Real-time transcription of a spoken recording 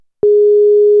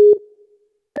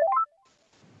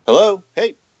Hello.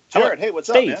 Hey, Hello, Jared. Hey, what's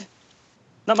up, Steve. man?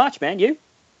 Not much, man. You?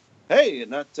 Hey,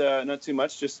 not too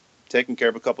much. Just taking care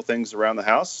of a couple things around the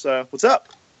house. What's up?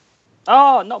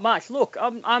 Oh, not much. Look,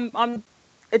 I'm.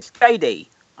 It's JD.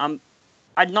 I'm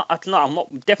not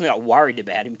definitely not worried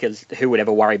about him because who would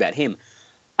ever worry about him?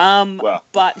 Well,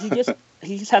 But he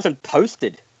just hasn't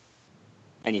posted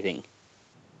anything.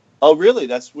 oh, really?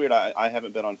 That's weird. I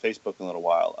haven't been on Facebook in a little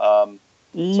while. So I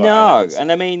No, haven't.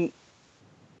 and I mean,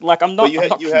 like, I'm But not. I'm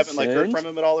not you haven't like heard concerned. from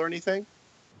him at all or anything?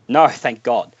 No, thank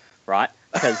God. Right?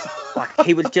 Because like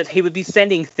he would be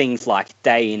sending things like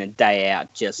day in and day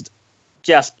out, just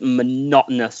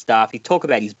monotonous stuff. He talk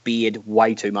about his beard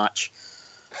way too much.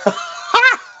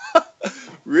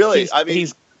 Really? He's I mean,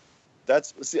 he's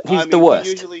that's see. he's I the mean, worst.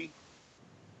 he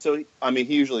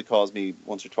usually calls me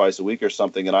once or twice a week or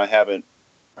something, and I haven't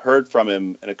heard from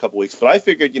him in a couple weeks. But I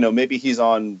figured, maybe he's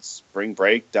on spring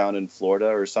break down in Florida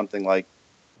or something like.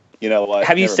 You know what?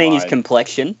 Have you Never seen his mind.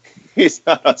 complexion? He's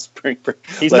not on spring break.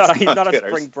 He's Let's not. He's not on kid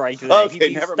spring ourselves. break today. Okay,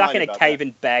 He's never stuck mind in a about cave that.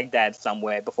 in Baghdad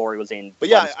somewhere before he was in But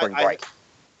yeah, on spring break.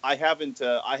 I haven't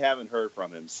heard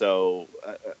from him. So,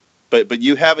 but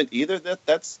you haven't either.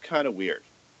 That's kind of weird,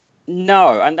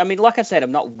 No, and I mean, like I said,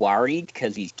 I'm not worried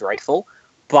because he's dreadful,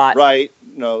 but right?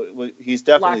 No, he's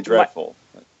definitely like dreadful.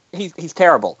 he's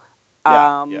terrible.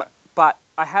 Yeah. But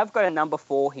I have got a number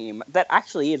for him that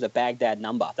actually is a Baghdad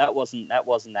number. That wasn't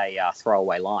a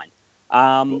throwaway line.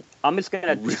 I'm just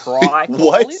gonna try call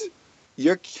What? him.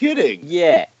 You're kidding?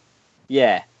 Yeah,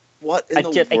 yeah. What in the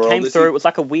It world came is through. he? It was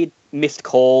like a weird missed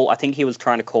call. I think he was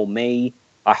trying to call me.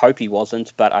 I hope he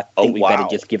wasn't, but I Oh, think we better wow.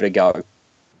 just give it a go.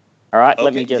 All right,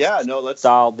 let me Okay, just yeah, no, let's.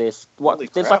 dial this. Holy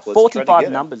There's crap, like let's try to 45 get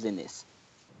him. numbers in this.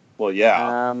 Well,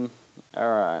 yeah. All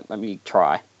right, let me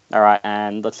try. All right,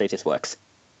 and let's see if this works.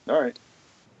 All right.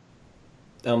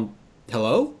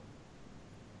 Hello?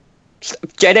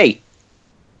 JD,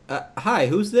 Hi,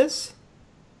 who's this?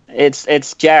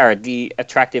 it's Jared, the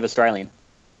attractive Australian.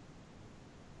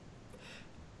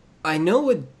 I know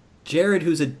a Jared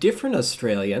who's a different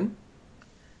Australian.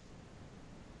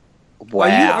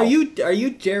 Wow. Are you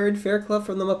Jared Fairclough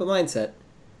from the Muppet Mindset?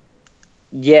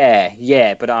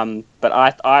 Yeah, but I'm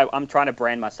trying to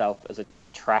brand myself as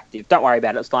attractive. Don't worry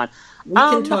about it. It's fine. We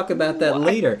can talk about that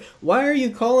later. Why are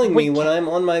you calling We me when can- I'm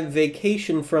on my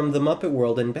vacation from the Muppet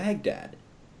World in Baghdad?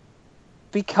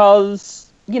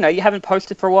 Because you haven't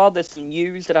posted for a while. There's some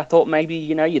news that I thought maybe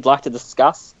you'd like to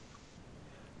discuss.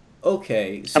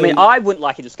 Okay, so I mean, I wouldn't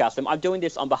like to discuss them. I'm doing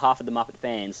this on behalf of the Muppet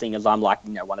fans, seeing as I'm like,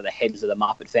 one of the heads of the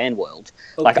Muppet fan world.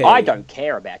 Like, Okay. I don't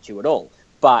care about you at all,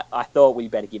 but I thought we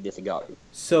better give this a go.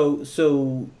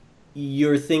 So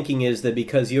your thinking is that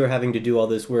because you're having to do all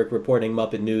this work reporting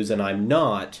Muppet News and I'm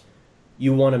not,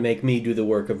 you want to make me do the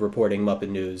work of reporting Muppet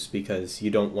News because you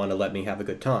don't want to let me have a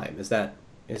good time. Is that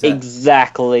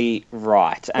Exactly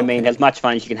right. I mean, Okay. as much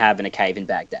fun as you can have in a cave in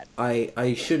Baghdad.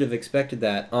 I should have expected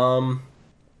that.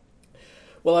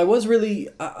 Well, I was really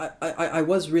I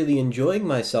was really enjoying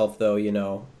myself though,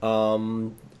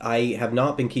 I have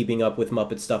not been keeping up with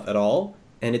Muppet stuff at all,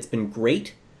 and it's been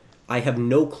great. I have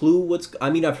no clue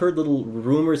I've heard little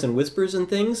rumors and whispers and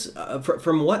things.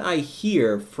 From what I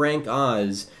hear, Frank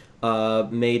Oz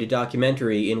made a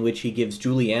documentary in which he gives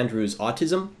Julie Andrews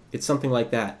autism. It's something like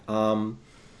that.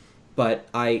 But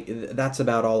that's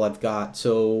about all I've got,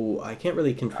 so I can't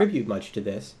really contribute much to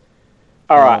this.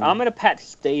 All right, I'm going to pat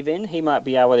Steve in. He might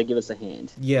be able to give us a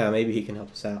hand. Yeah, maybe he can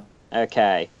help us out.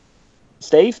 Okay.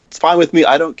 Steve? It's fine with me.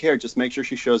 I don't care. Just make sure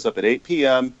she shows up at 8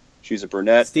 p.m. She's a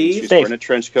brunette. Steve? She's Steve. wearing a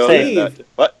trench coat. Steve.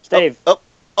 What? Steve.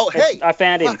 Oh, hey. I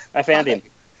found him. I found him.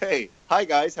 Hey. Hi,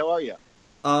 guys. How are you?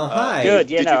 Hi. Good,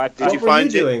 yeah, Did no. you- I, did What you were find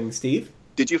you J- doing, Steve?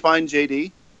 Did you find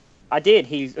JD? I did.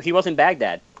 He was in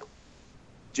Baghdad.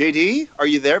 JD, are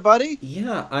you there, buddy?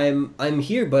 Yeah, I'm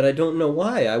here, but I don't know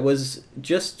why. I was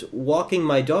just walking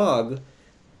my dog,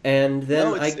 and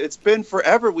then No, it's been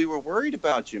forever. We were worried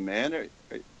about you, man.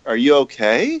 Are you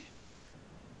okay?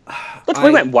 Look,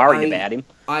 we weren't worried about him.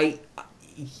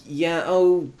 Yeah,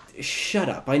 oh, shut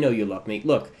up. I know you love me.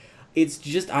 Look, it's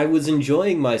just I was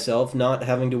enjoying myself not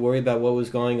having to worry about what was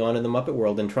going on in the Muppet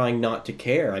world and trying not to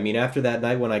care. I mean, after that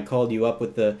night when I called you up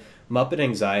with the Muppet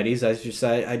anxieties, I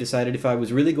decided if I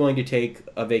was really going to take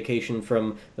a vacation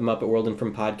from the Muppet world and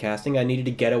from podcasting, I needed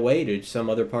to get away to some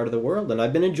other part of the world, and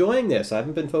I've been enjoying this. I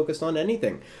haven't been focused on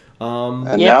anything. And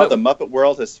Yeah, now but- the Muppet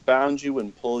world has found you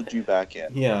and pulled you back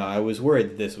in. Yeah, I was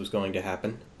worried that this was going to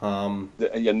happen.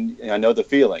 I know the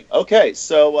feeling. Okay,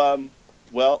 so,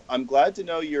 well, I'm glad to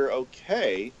know you're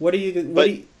okay. What are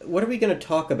we going to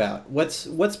talk about? What's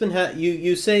been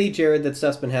you say, Jared, that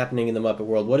stuff's been happening in the Muppet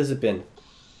world. What has it been?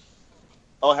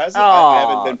 Oh, has it? Oh. I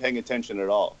haven't been paying attention at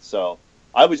all. So,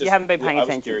 I was just You haven't been paying I was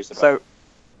attention. curious about So, it.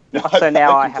 No, so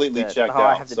now I have completely to. checked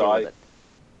I out. have to So deal with it.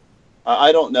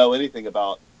 I don't know anything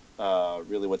about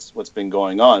really what's been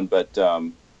going on, but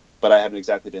I haven't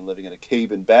exactly been living in a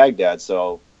cave in Baghdad,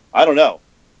 so I don't know.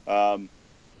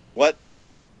 What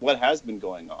has been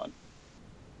going on?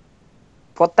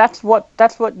 But that's what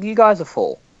you guys are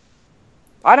for.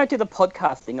 I don't do the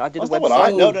podcasting. I do the That's not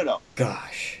website. what No.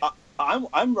 Gosh.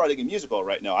 I'm writing a musical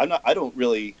right now.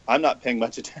 I'm not paying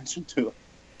much attention to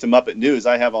Muppet News.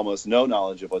 I have almost no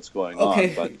knowledge of what's going on.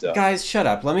 Okay, But guys, shut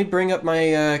up. Let me bring up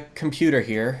my computer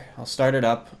here. I'll start it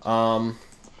up. Do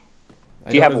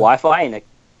you have Wi-Fi in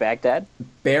Baghdad?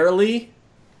 Barely.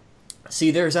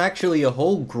 See, there's actually a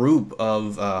whole group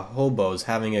of hobos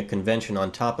having a convention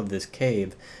on top of this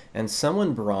cave, and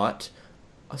someone brought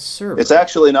a server. It's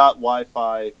actually not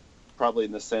Wi-Fi, probably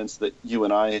in the sense that you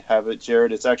and I have it,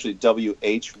 Jared. It's actually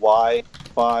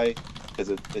WHY-Fi, because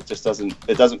it just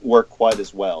doesn't work quite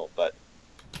as well. But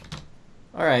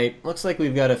all right, looks like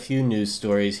we've got a few news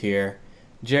stories here.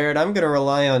 Jared, I'm going to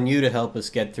rely on you to help us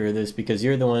get through this because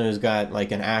you're the one who's got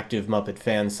like an active Muppet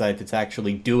fan site that's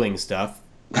actually doing stuff.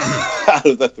 Out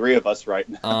of the three of us right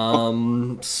now.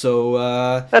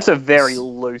 That's a very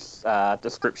loose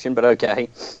description, but okay.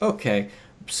 Okay.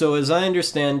 So as I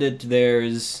understand it,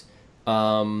 there's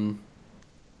first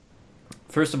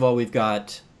of all, we've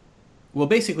got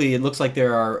basically it looks like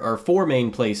there are four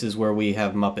main places where we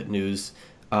have Muppet news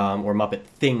or Muppet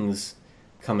things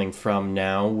coming from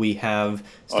now. We have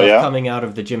stuff coming out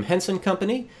of the Jim Henson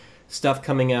Company, stuff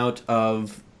coming out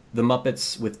of the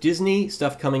Muppets with Disney,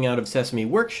 stuff coming out of Sesame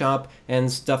Workshop,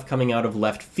 and stuff coming out of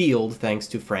left field thanks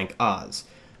to Frank Oz.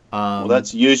 Well,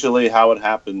 that's usually how it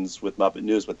happens with Muppet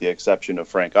News, with the exception of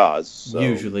Frank Oz. So.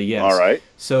 Usually, yes. All right.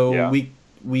 So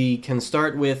we can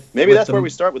start with... Maybe that's where we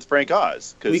start with Frank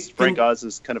Oz, because Frank Oz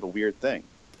is kind of a weird thing.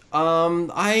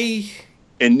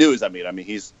 In news, I mean,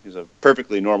 he's a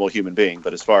perfectly normal human being,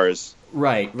 but as far as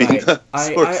right.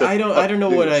 I don't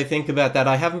know what I think about that.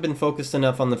 I haven't been focused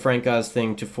enough on the Frank Oz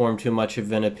thing to form too much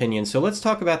of an opinion. So let's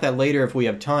talk about that later if we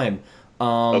have time.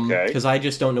 Okay. Because I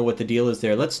just don't know what the deal is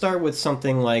there. Let's start with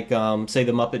something like, say,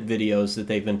 the Muppet videos that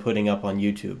they've been putting up on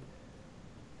YouTube.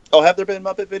 Oh, have there been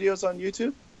Muppet videos on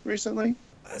YouTube recently?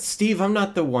 Steve, I'm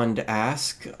not the one to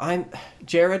ask. I'm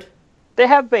Jared. There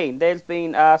have been. There's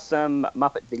been some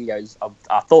Muppet videos of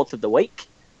our Thoughts of the Week,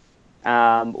 which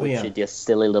are just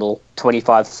silly little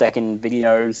 25-second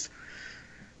videos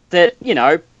that,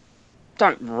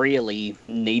 don't really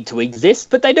need to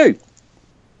exist, but they do.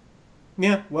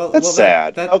 Yeah, that's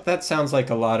sad. That sounds like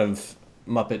a lot of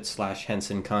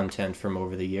Muppet/Henson content from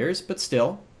over the years, but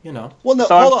still, Well, no,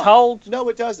 so hold I'm on. told... No,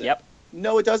 it doesn't. Yep.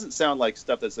 No, it doesn't sound like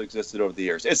stuff that's existed over the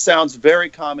years. It sounds very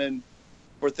common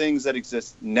for things that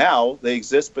exist now. They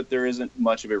exist, but there isn't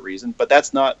much of a reason. But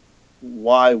that's not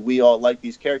why we all like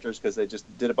these characters, because they just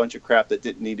did a bunch of crap that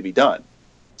didn't need to be done.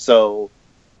 So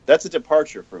that's a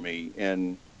departure for me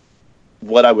in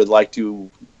what I would like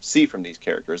to see from these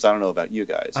characters. I don't know about you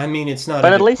guys. I mean, it's not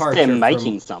but a at least departure they're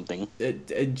making something.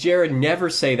 Jared,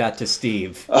 never say that to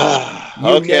Steve.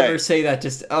 Okay. Never say that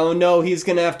to... Oh, no, he's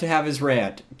going to have his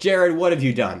rant. Jared, what have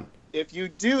you done? If you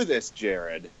do this,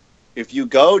 Jared, if you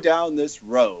go down this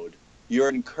road, you're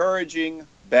encouraging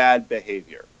bad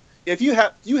behavior. If you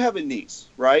have a niece,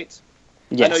 right?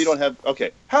 Yes. I know you don't have... Okay.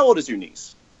 How old is your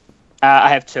niece? I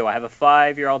have two. I have a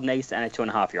 5-year-old niece and a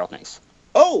 2.5-year-old niece.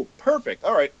 Oh, perfect.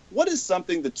 All right. What is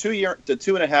something the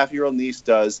 2.5-year-old niece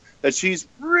does that she's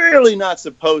really not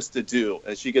supposed to do,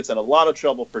 and she gets in a lot of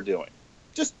trouble for doing?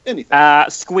 Just anything.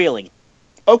 Squealing.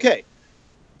 Okay.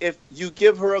 If you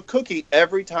give her a cookie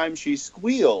every time she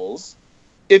squeals,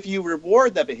 if you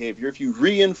reward that behavior, if you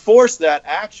reinforce that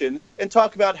action and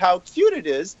talk about how cute it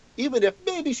is, even if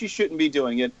maybe she shouldn't be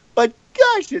doing it, but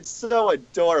gosh, it's so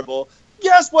adorable.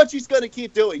 Guess what she's going to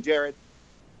keep doing, Jared?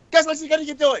 Guess what she's going to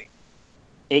keep doing?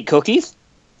 Eat cookies?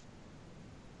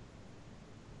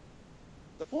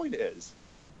 The point is,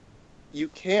 you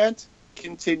can't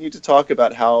continue to talk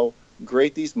about how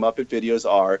great these Muppet videos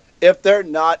are if they're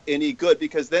not any good,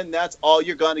 because then that's all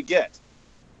you're going to get.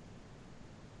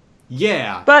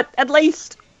 Yeah. But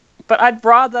I'd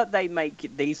rather they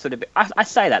make these sort of... I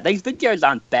say that. These videos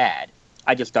aren't bad.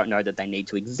 I just don't know that they need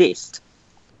to exist.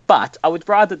 But I would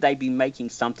rather they be making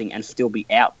something and still be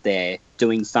out there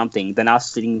doing something than us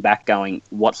sitting back going,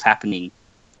 what's happening?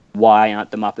 Why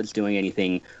aren't the Muppets doing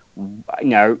anything?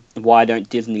 Why don't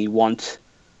Disney want,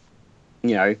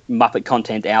 Muppet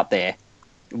content out there?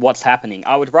 What's happening?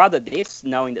 I would rather this,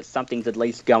 knowing that something's at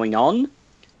least going on,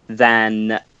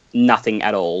 than nothing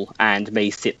at all, and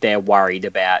me sit there worried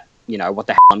about, what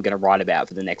the hell I'm going to write about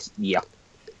for the next year.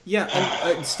 Yeah,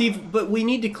 and Steve, but we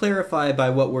need to clarify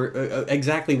by what we're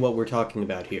exactly what we're talking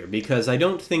about here, because I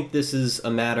don't think this is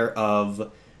a matter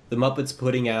of the Muppets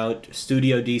putting out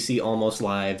Studio DC Almost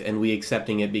Live and we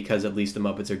accepting it because at least the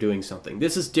Muppets are doing something.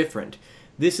 This is different.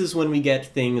 This is when we get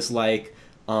things like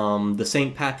the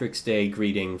St. Patrick's Day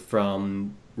greeting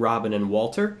from Robin and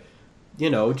Walter. You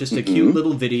know, just a cute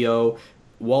little video.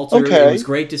 Walter, it was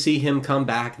great to see him come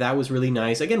back. That was really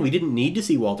nice. Again, we didn't need to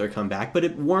see Walter come back, but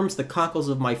it warms the cockles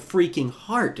of my freaking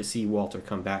heart to see Walter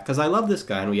come back, because I love this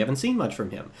guy, and we haven't seen much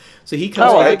from him. So he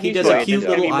comes back, he does a cute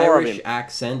little Irish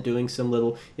accent, doing some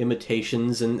little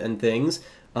imitations and things,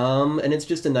 and it's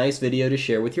just a nice video to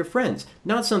share with your friends.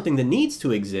 Not something that needs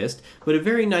to exist, but a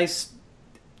very nice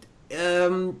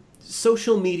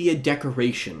social media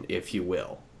decoration, if you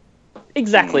will.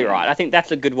 Exactly right. I think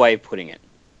that's a good way of putting it.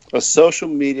 A social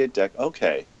media deck.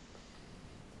 Okay.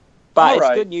 But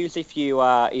it's good news if you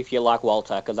like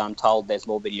Walter, because I'm told there's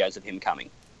more videos of him coming.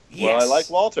 Yes. Well, I like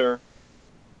Walter,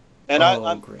 and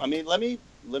I mean, let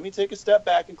me take a step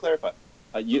back and clarify.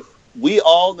 We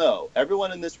all know,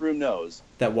 everyone in this room knows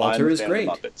that Walter is great.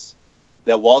 Muppets.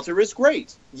 That Walter is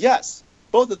great. Yes,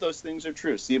 both of those things are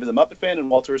true. Steve is a Muppet fan, and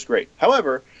Walter is great.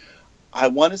 However, I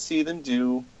want to see them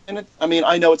do. And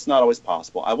I know it's not always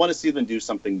possible. I want to see them do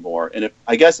something more. And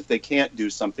if they can't do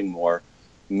something more,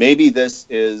 maybe this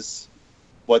is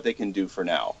what they can do for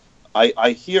now.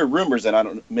 I hear rumors,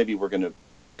 and maybe we're going to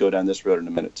go down this road in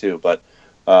a minute too, but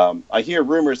I hear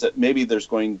rumors that maybe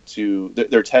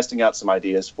they're testing out some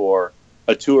ideas for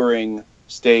a touring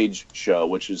stage show,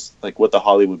 which is like what the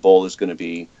Hollywood Bowl is going to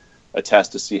be, a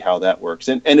test to see how that works.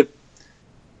 And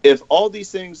if all these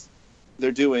things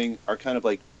they're doing are kind of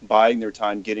like buying their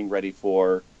time getting ready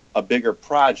for a bigger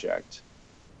project,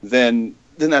 then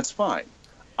that's fine.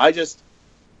 I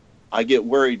get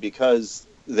worried because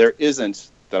there isn't,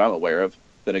 that I'm aware of,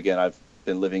 then again, I've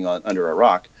been living under a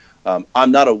rock,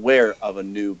 I'm not aware of a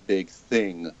new big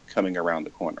thing coming around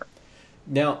the corner.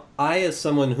 Now, I, as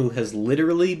someone who has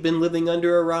literally been living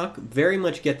under a rock, very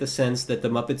much get the sense that the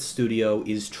Muppet Studio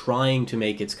is trying to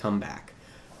make its comeback.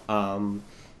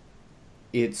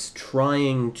 It's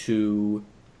trying to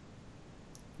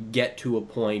get to a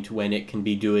point when it can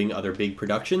be doing other big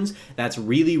productions. That's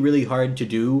really, really hard to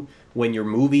do when your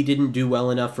movie didn't do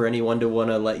well enough for anyone to want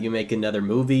to let you make another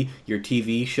movie. Your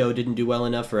TV show didn't do well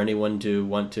enough for anyone to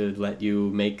want to let you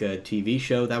make a TV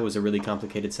show. That was a really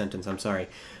complicated sentence, I'm sorry.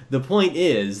 The point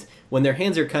is, when their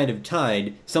hands are kind of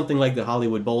tied, something like the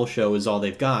Hollywood Bowl show is all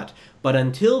they've got. But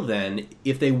until then,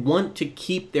 if they want to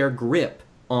keep their grip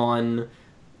on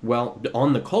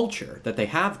the culture that they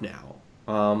have now,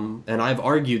 and I've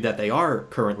argued that they are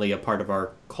currently a part of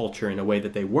our culture in a way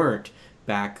that they weren't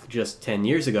back just 10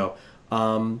 years ago,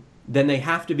 then they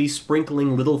have to be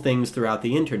sprinkling little things throughout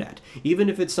the internet. Even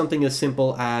if it's something as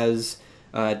simple as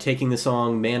taking the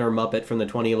song Man or Muppet from the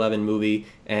 2011 movie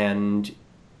and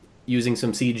using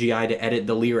some CGI to edit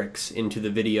the lyrics into the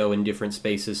video in different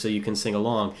spaces so you can sing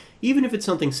along. Even if it's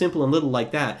something simple and little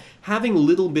like that, having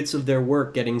little bits of their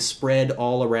work getting spread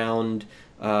all around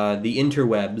the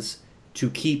interwebs to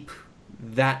keep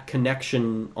that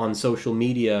connection on social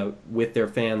media with their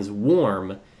fans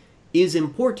warm is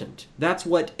important. That's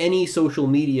what any social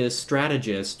media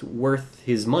strategist worth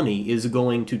his money is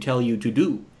going to tell you to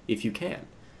do, if you can.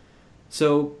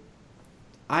 So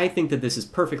I think that this is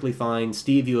perfectly fine.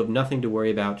 Steve, you have nothing to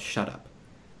worry about. Shut up.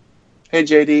 Hey,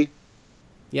 JD.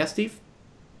 Yeah, Steve?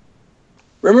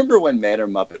 Remember when Man or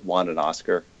Muppet won an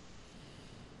Oscar?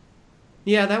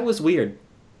 Yeah, that was weird.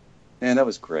 Man, that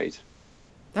was great.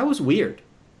 That was weird.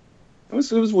 It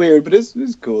was weird, but it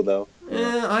was cool, though.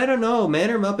 I don't know.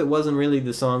 Man or Muppet wasn't really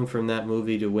the song from that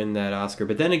movie to win that Oscar.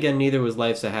 But then again, neither was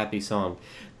Life's a Happy Song.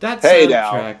 That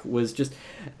soundtrack was just...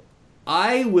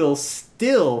 I will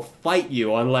still fight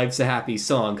you on Life's a Happy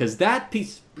Song, because that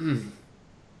piece...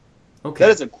 Okay. That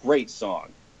is a great song.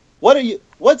 What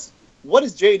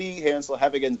does J.D. Hansel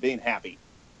have against being happy?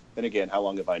 Then again, how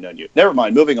long have I known you? Never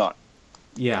mind, moving on.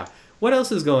 Yeah. What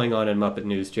else is going on in Muppet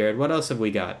News, Jared? What else have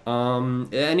we got?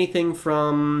 Anything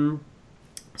from,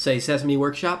 say, Sesame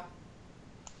Workshop?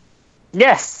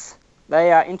 Yes!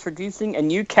 They are introducing a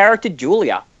new character,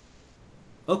 Julia.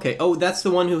 Okay. Oh, that's the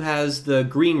one who has the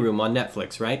Green Room on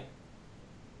Netflix, right?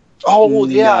 Oh,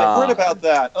 yeah, I heard about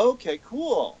that. Okay,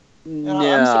 cool. No.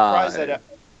 I'm surprised that...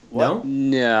 What?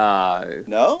 No.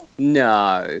 No?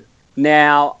 No.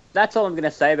 Now, that's all I'm going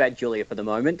to say about Julia for the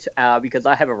moment, because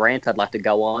I have a rant I'd like to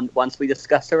go on once we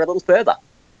discuss her a little further.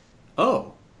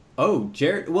 Oh,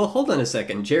 Jared. Well, hold on a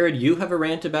second. Jared, you have a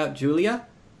rant about Julia?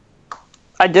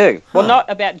 I do. Huh. Well, not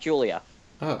about Julia.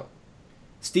 Oh.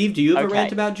 Steve, do you have a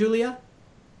rant about Julia?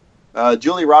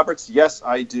 Julie Roberts, yes,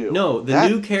 I do. No, the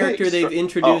That new character makes they've her-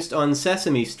 introduced on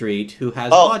Sesame Street who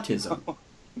has Oh. autism.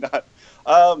 Not,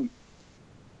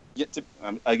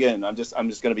 again, I'm just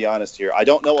going to be honest here. I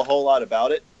don't know a whole lot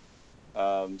about it.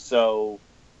 So,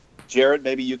 Jared,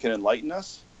 maybe you can enlighten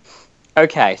us.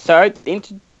 Okay, so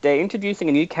they're introducing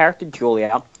a new character,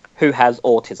 Julia, who has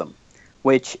autism,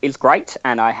 which is great,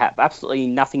 and I have absolutely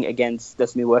nothing against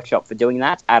Sesame Workshop for doing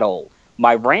that at all.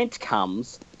 My rant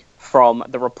comes from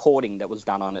the reporting that was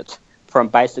done on it, from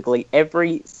basically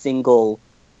every single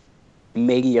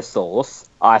media source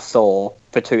I saw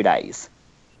for 2 days.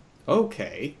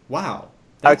 Okay, wow,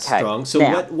 that's Okay, strong. So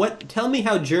now- what? Tell me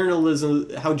how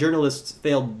journalists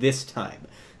failed this time.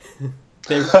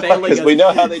 They're failing Because us. we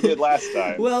know how they did last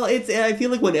time. Well, I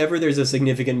feel like whenever there's a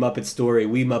significant Muppet story,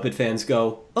 we Muppet fans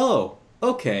go, "Oh,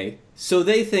 okay, so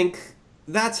they think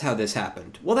that's how this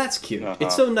happened." Well, that's cute. Uh-huh.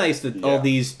 It's so nice that all Yeah.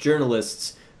 these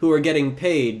journalists who are getting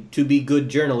paid to be good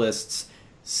journalists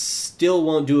still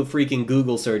won't do a freaking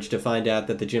Google search to find out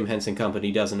that the Jim Henson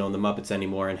Company doesn't own the Muppets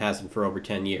anymore and hasn't for over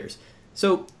 10 years.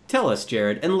 So tell us,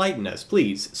 Jared, enlighten us,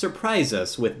 please. Surprise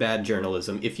us with bad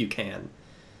journalism if you can.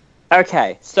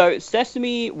 Okay, so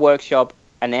Sesame Workshop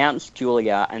announced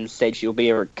Julia and said she'll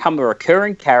become a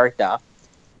recurring character,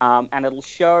 and it'll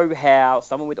show how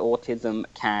someone with autism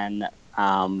can,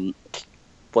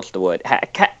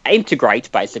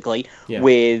 integrate, basically, Yeah.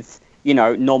 with,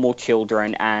 normal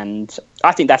children, and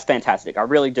I think that's fantastic. I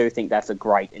really do think that's a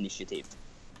great initiative.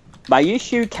 My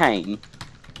issue came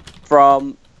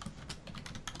from...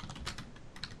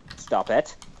 Stop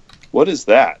it. What is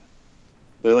that?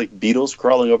 They're like beetles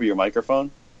crawling over your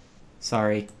microphone?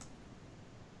 Sorry.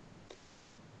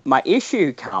 My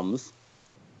issue comes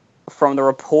from the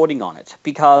reporting on it,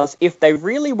 because if they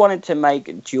really wanted to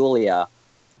make Julia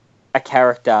a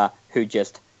character who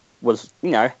just was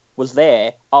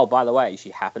there, oh, by the way, she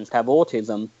happens to have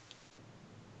autism,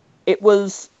 it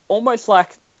was almost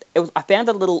like, I found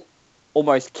it a little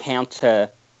almost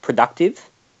counterproductive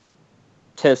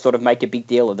to sort of make a big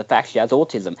deal of the fact she has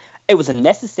autism. It was a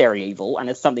necessary evil, and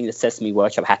it's something the Sesame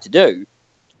Workshop had to do,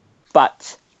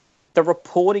 but the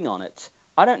reporting on it,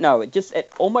 I don't know,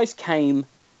 it almost came,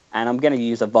 and I'm going to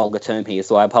use a vulgar term here,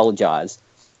 so I apologize,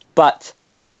 but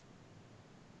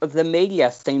the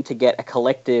media seemed to get a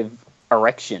collective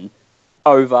erection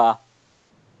over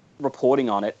reporting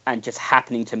on it and just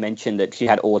happening to mention that she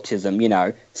had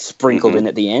autism, sprinkled in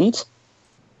at the end.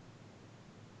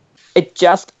 It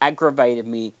just aggravated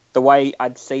me the way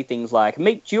I'd see things like,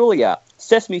 meet Julia,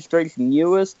 Sesame Street's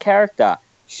newest character.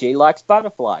 She likes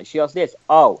butterflies. She does this.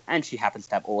 Oh, and she happens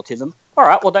to have autism. All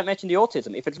right, well, don't mention the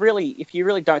autism. If you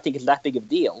really don't think it's that big of a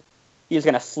deal, you're just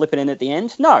going to slip it in at the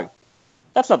end? No,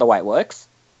 that's not the way it works.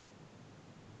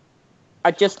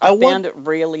 I just found it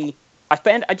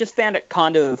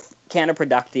kind of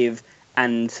counterproductive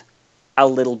and a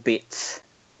little bit,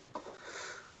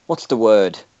 what's the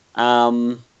word?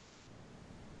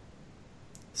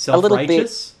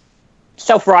 Self-righteous?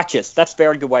 Self-righteous. That's a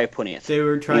very good way of putting it. They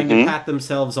were trying to pat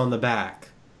themselves on the back.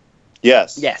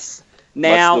 Yes. Yes. Much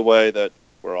Now, the way that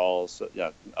we're all... yeah.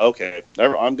 Okay.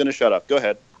 I'm going to shut up. Go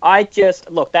ahead.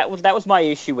 that was my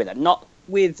issue with it. Not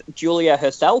with Julia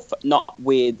herself, not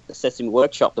with Sesame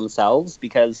Workshop themselves,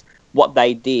 because what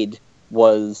they did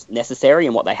was necessary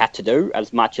and what they had to do,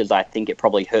 as much as I think it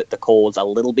probably hurt the cause a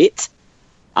little bit.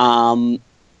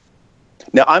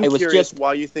 Now, I'm curious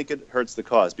why you think it hurts the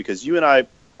cause, because you and I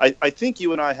think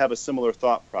you and I have a similar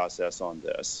thought process on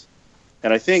this.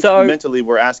 And I think mentally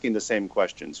we're asking the same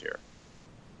questions here.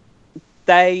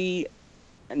 They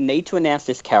need to announce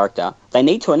this character. They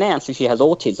need to announce that she has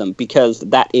autism, because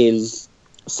that is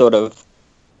sort of...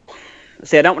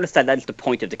 See, I don't want to say that's the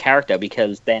point of the character,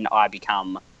 because then I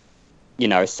become,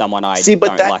 someone I don't like the sound of. See,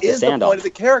 but that is the point of the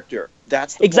character.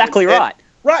 That's the exactly point. right.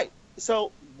 Right.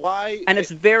 So why... And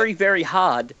it's very, very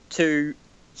hard to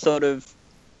sort of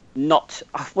not...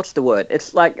 what's the word?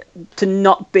 It's like to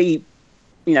not be,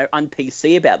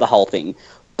 un-PC about the whole thing.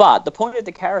 But the point of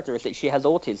the character is that she has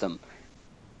autism.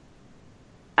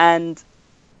 And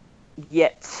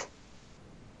yet,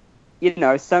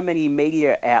 so many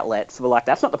media outlets were like,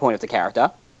 that's not the point of the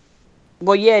character.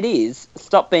 Well, yeah, it is.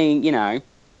 Stop being, a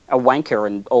wanker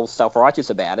and all self-righteous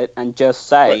about it and just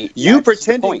say... But you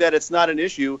pretending that it's not an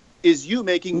issue is you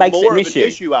making more of an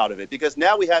issue out of it, because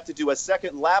now we have to do a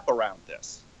second lap around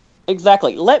this.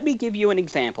 Exactly. Let me give you an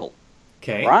example.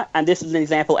 Okay. Right? And this is an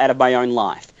example out of my own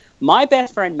life. My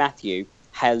best friend Matthew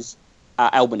has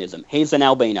albinism. He's an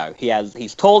albino.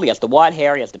 He's tall, he has the white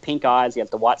hair, he has the pink eyes, he has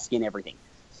the white skin, everything.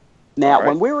 Now,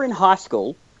 when we were in high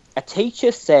school, a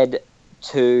teacher said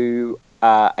to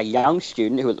a young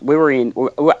student, we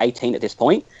were 18 at this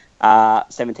point,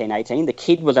 17, 18. The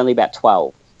kid was only about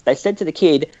 12. They said to the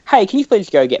kid, "Hey, can you please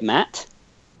go get Matt?"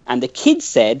 And the kid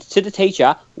said to the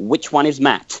teacher, "Which one is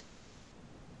Matt?"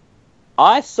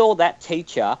 I saw that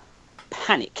teacher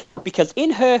panic because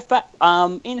in her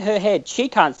head she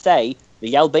can't say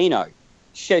the albino.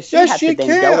 So she had to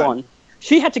then go on.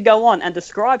 She had to go on and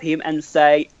describe him and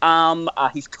say,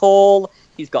 he's tall,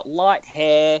 he's got light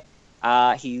hair,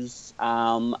 he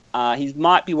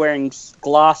might be wearing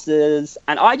glasses.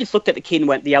 And I just looked at the kid and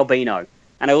went, the albino.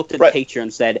 And I looked at the teacher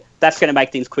and said, that's going to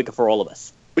make things quicker for all of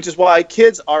us. Which is why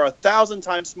kids are 1,000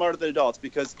 times smarter than adults,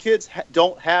 because kids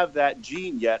don't have that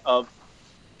gene yet of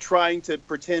trying to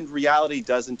pretend reality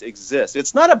doesn't exist.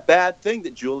 It's not a bad thing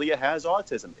that Julia has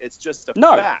autism. It's just a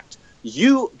fact.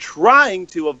 You trying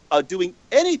to doing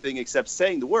anything except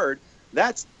saying the word,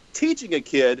 that's teaching a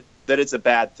kid that it's a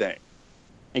bad thing.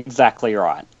 Exactly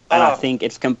right. And I think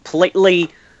it's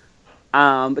completely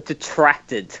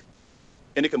detracted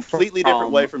in a completely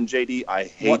different way from JD. I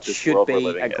hate this world we're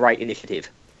living in. What should be a great initiative.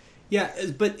 Yeah,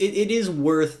 but it is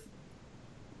worth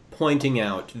pointing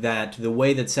out that the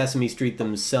way that Sesame Street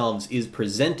themselves is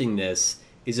presenting this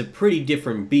is a pretty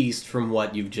different beast from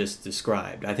what you've just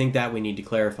described. I think that we need to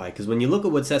clarify, because when you look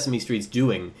at what Sesame Street's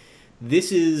doing,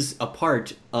 this is a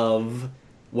part of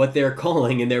what they're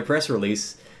calling in their press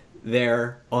release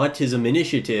their autism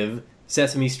initiative,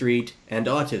 Sesame Street and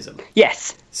Autism.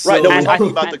 Yes. So, right, no, we're talking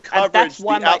about the coverage, the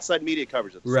outside media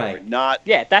coverage of the story, not...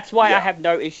 Yeah, that's why I have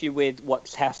no issue with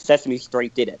how Sesame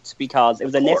Street did it, because it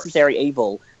was a necessary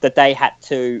evil that they had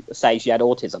to say she had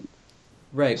autism.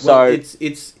 Right, so, well,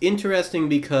 it's interesting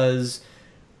because,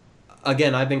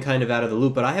 again, I've been kind of out of the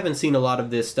loop, but I haven't seen a lot of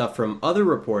this stuff from other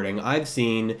reporting. I've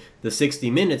seen the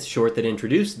 60 Minutes short that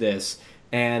introduced this,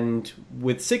 and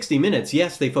with 60 Minutes,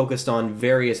 yes, they focused on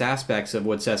various aspects of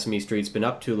what Sesame Street's been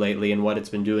up to lately and what it's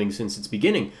been doing since its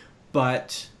beginning,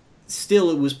 but still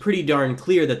it was pretty darn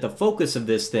clear that the focus of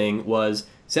this thing was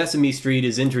Sesame Street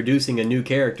is introducing a new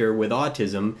character with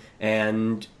autism,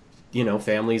 and, you know,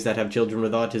 families that have children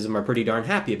with autism are pretty darn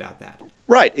happy about that.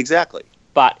 Right, exactly.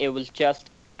 But it was just,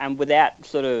 and without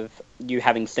sort of you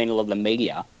having seen a lot of the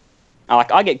media,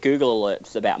 like I get Google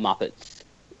alerts about Muppets.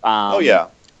 Oh, yeah.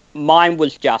 Mine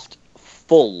was just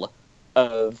full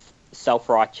of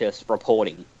self-righteous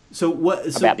reporting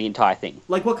about the entire thing.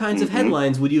 Like, what kinds of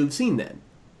headlines would you have seen then?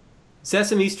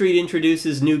 Sesame Street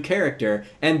introduces new character,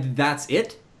 and that's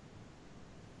it?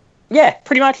 Yeah,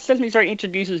 pretty much. Sesame Street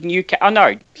introduces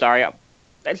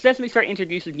Sesame Street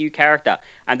introduces new character,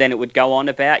 and then it would go on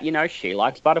about, you know, she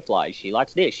likes butterflies, she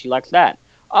likes this, she likes that.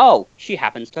 Oh, she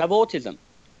happens to have autism.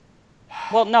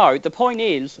 Well, no, the point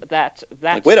is that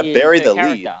way to bury the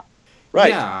lead.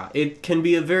 Right. Yeah, it can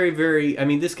be a very, very... I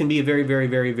mean, this can be a very, very,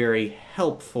 very, very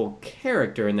helpful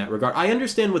character in that regard. I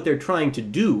understand what they're trying to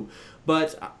do,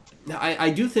 but I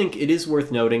do think it is worth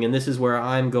noting, and this is where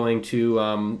I'm going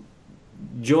to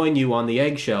join you on the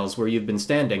eggshells where you've been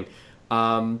standing.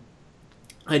 I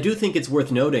do think it's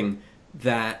worth noting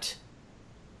that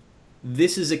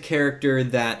this is a character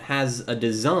that has a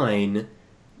design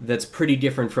that's pretty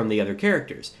different from the other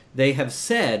characters. They have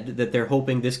said that they're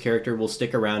hoping this character will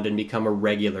stick around and become a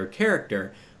regular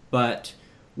character, but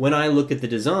when I look at the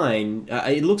design,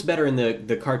 it looks better in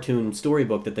the cartoon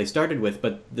storybook that they started with,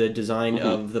 but the design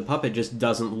of the puppet just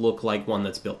doesn't look like one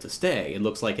that's built to stay. It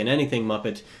looks like an Anything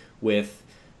Muppet with,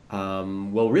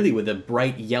 with a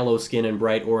bright yellow skin and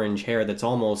bright orange hair that's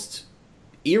almost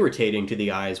irritating to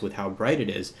the eyes with how bright it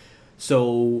is.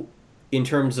 So, in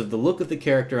terms of the look of the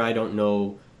character, I don't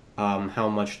know how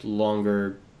much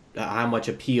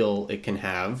appeal it can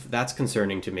have. That's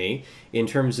concerning to me. In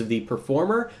terms of the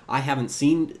performer, I haven't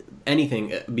seen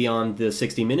anything beyond the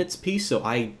 60 Minutes piece, so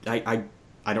I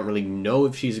don't really know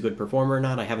if she's a good performer or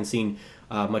not. I haven't seen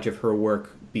much of her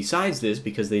work besides this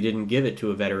because they didn't give it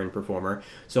to a veteran performer.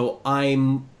 So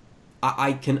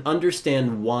I can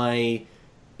understand why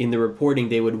in the reporting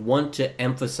they would want to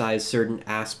emphasize certain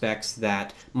aspects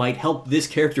that might help this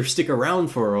character stick around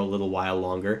for a little while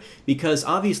longer, because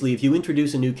obviously if you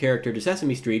introduce a new character to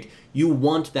Sesame Street, you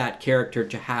want that character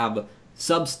to have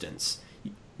substance.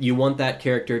 You want that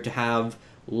character to have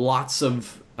lots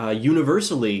of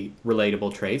universally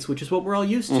relatable traits, which is what we're all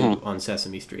used to on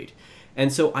Sesame Street.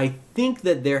 And so I think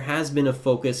that there has been a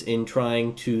focus in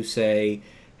trying to say,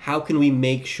 how can we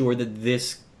make sure that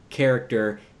this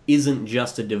character isn't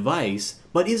just a device,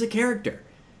 but is a character?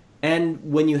 And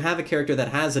when you have a character that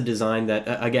has a design that,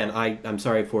 again, I'm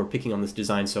sorry for picking on this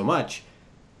design so much,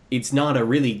 it's not a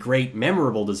really great,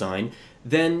 memorable design,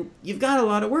 then you've got a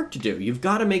lot of work to do. You've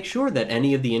got to make sure that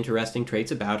any of the interesting traits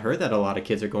about her that a lot of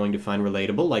kids are going to find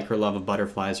relatable, like her love of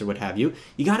butterflies or what have you,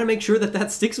 you got to make sure that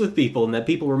that sticks with people and that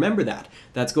people remember that.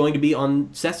 That's going to be on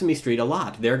Sesame Street a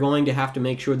lot. They're going to have to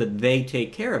make sure that they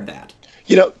take care of that.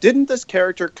 You know, didn't this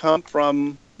character come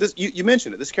from this? You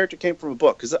mentioned it. This character came from a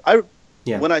book, because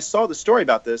when I saw the story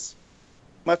about this,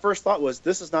 my first thought was,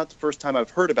 this is not the first time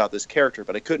I've heard about this character,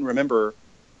 but I couldn't remember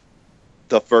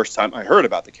the first time I heard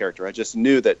about the character. I just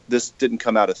knew that this didn't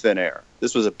come out of thin air.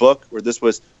 This was a book, or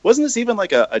wasn't this even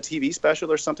like a TV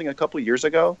special or something a couple years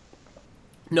ago?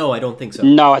 No, I don't think so.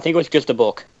 No, I think it was just a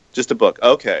book. Just a book.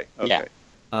 Okay. Yeah.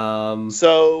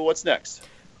 So what's next?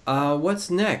 What's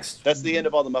next? That's the end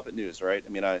of all the Muppet news, right? I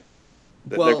mean,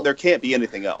 there can't be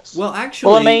anything else. Well,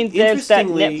 actually, I mean, there's that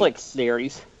Netflix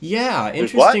series. Yeah,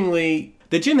 interestingly,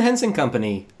 the Jim Henson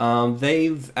Company,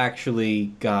 they've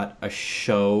actually got a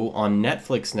show on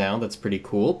Netflix now that's pretty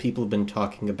cool. People have been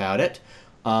talking about it.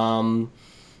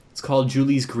 It's called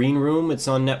Julie's Green Room. It's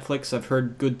on Netflix. I've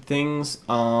heard good things.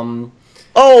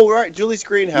 Oh, right, Julie's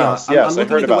Greenhouse. Yeah, yes, I'm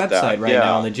looking at the website that. right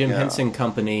now, on the Jim Henson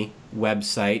Company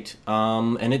website,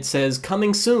 and it says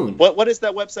coming soon. What is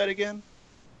that website again?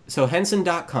 So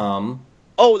Henson.com.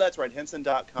 Oh, that's right,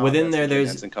 Henson.com. Within that's there's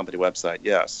Henson Company website.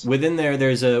 Yes. Within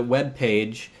there's a web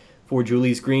page for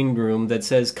Julie's Green Room that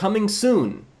says coming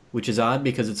soon, which is odd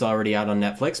because it's already out on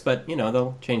Netflix, but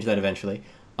they'll change that eventually.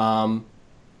 Also,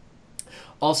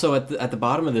 at the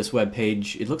bottom of this web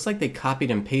page, it looks like they copied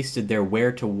and pasted their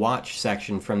Where to Watch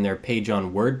section from their page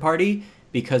on Word Party,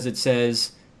 because it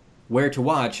says Where to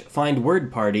Watch, find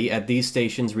Word Party at these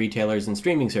stations, retailers, and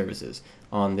streaming services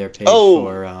on their page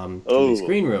for Julie's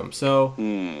Green Room. So,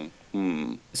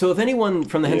 so if anyone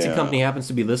from the Henson Company happens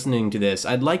to be listening to this,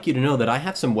 I'd like you to know that I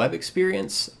have some web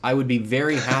experience. I would be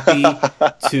very happy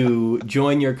to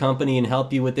join your company and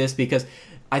help you with this, because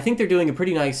I think they're doing a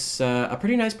pretty nice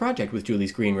project with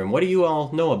Julie's Green Room. What do you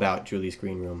all know about Julie's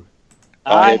Green Room?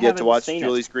 I have yet to watch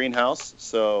Julie's Greenhouse,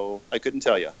 so I couldn't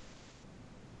tell you.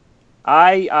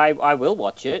 I will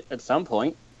watch it at some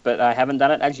point, but I haven't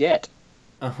done it as yet.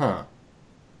 Uh-huh.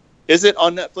 Is it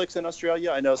on Netflix in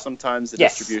Australia? I know sometimes the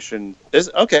distribution is.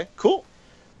 Okay, cool.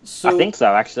 So, I think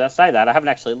so, actually. I say that. I haven't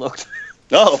actually looked.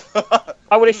 No.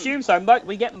 I would assume so.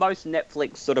 We get most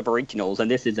Netflix sort of originals, and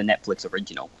this is a Netflix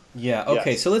original. Yeah,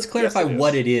 okay, so let's clarify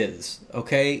what it is,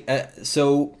 okay?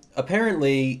 So,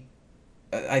 apparently,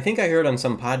 I think I heard on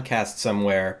some podcast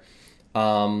somewhere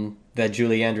that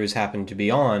Julie Andrews happened to be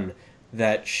on,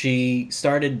 that she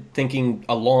started thinking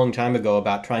a long time ago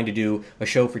about trying to do a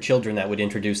show for children that would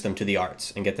introduce them to the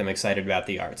arts and get them excited about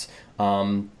the arts.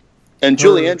 And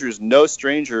Julie Andrews, no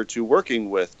stranger to working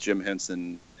with Jim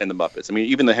Henson and the Muppets. I mean,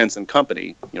 even the Henson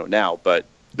Company, now, but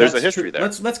there's a history there.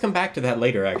 Let's come back to that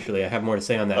later, actually. I have more to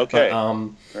say on that. Okay. But,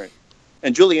 right.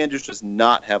 And Julie Andrews does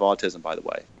not have autism, by the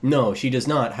way. No, she does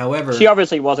not. However... She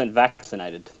obviously wasn't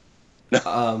vaccinated. Let's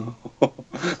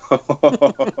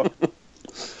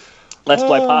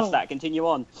blow past that. Continue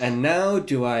on. And now,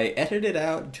 do I edit it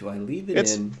out? Do I leave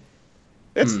it in?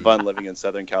 It's fun living in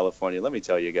Southern California, let me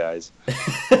tell you guys.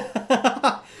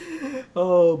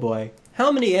 Oh, boy.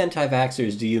 How many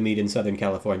anti-vaxxers do you meet in Southern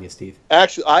California, Steve?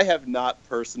 Actually, I have not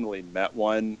personally met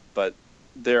one, but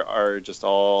there are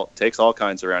takes all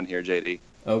kinds around here, JD.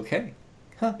 Okay.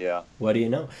 Huh. Yeah. What do you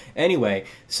know? Anyway,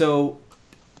 so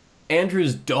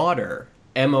Andrew's daughter,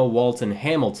 Emma Walton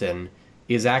Hamilton,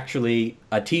 is actually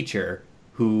a teacher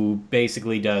who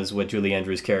basically does what Julie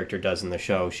Andrews' character does in the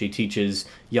show. She teaches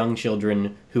young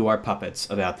children who are puppets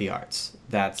about the arts.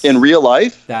 That's in real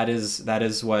life? That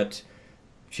is what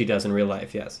she does in real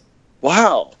life, yes.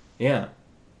 Wow. Yeah.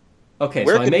 Okay,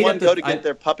 Where so I made one up go to get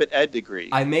their puppet ed degree?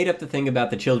 I made up the thing about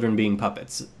the children being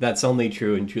puppets. That's only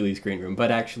true in Julie's Green Room.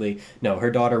 But actually, no, her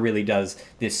daughter really does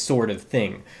this sort of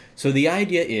thing. So the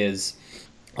idea is,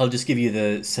 I'll just give you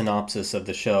the synopsis of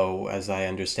the show as I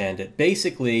understand it.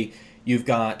 Basically, you've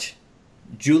got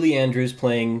Julie Andrews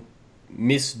playing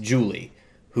Miss Julie,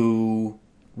 who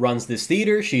runs this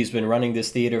theater. She's been running this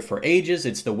theater for ages.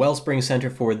 It's the Wellspring Center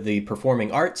for the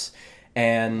Performing Arts.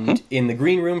 And in the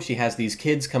green room, she has these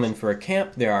kids come in for a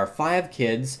camp. There are 5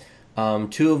 kids,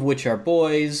 2 of which are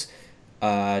boys, 2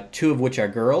 of which are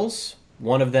girls.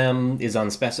 One of them is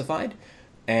unspecified.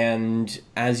 And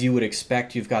as you would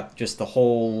expect, you've got just the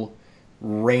whole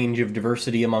range of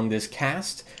diversity among this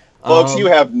cast. Folks, you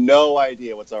have no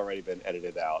idea what's already been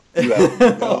edited out. You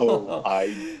have no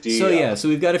idea. So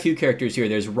we've got a few characters here.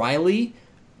 There's Riley,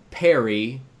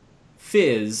 Perry,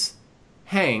 Fizz,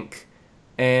 Hank,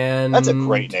 and... That's a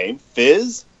great name.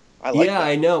 Fizz? I like that.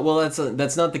 I know. Well,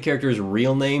 that's not the character's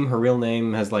real name. Her real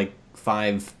name has,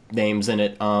 5 names in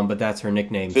it, but that's her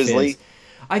nickname, Fizzly? Fizz.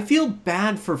 I feel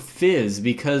bad for Fizz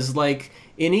because, like,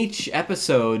 in each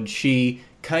episode, she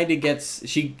kind of gets...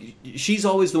 She's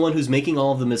always the one who's making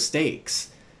all of the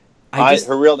mistakes.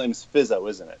 Her real name's Fizzo,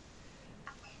 isn't it?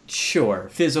 Sure,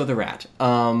 Fizzo the Rat.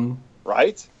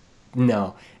 Right?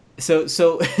 No.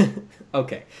 So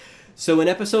okay. So in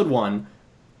episode 1,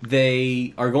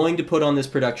 they are going to put on this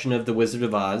production of The Wizard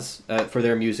of Oz for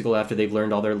their musical after they've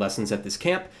learned all their lessons at this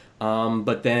camp.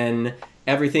 But then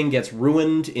everything gets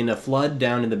ruined in a flood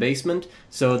down in the basement,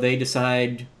 so they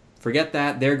decide, forget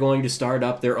that, they're going to start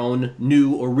up their own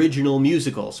new original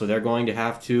musical. So they're going to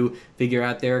have to figure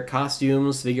out their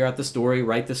costumes, figure out the story,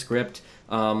 write the script,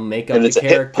 make up And the it's a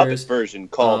hit puppet characters. version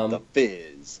called The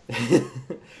Fizz.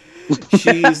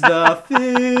 She's the Fizz.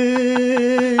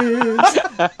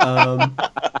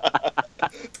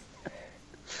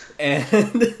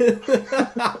 And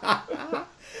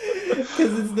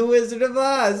because it's the Wizard of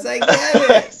Oz, I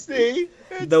get it. See?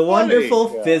 It's The wonderful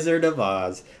funny. Fizzard of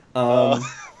Oz.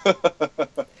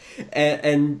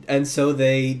 And so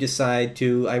they decide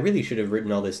to... I really should have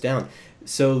written all this down.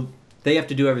 So they have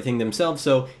to do everything themselves.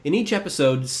 So in each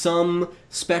episode, some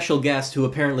special guest who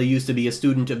apparently used to be a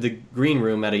student of the Green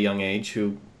Room at a young age,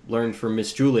 who learned from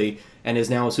Miss Julie and is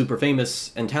now a super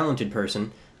famous and talented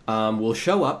person, will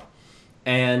show up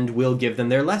and we'll give them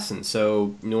their lesson.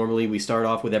 So normally we start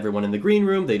off with everyone in the green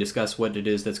room. They discuss what it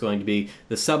is that's going to be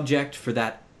the subject for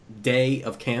that day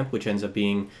of camp, which ends up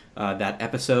being that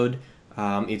episode.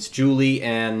 It's Julie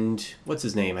and... what's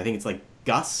his name? I think it's like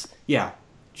Gus? Yeah.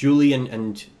 Julie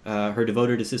and her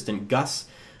devoted assistant Gus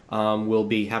will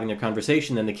be having a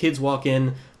conversation. Then the kids walk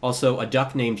in. Also, a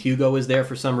duck named Hugo is there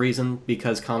for some reason,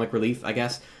 because comic relief, I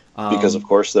guess. Because of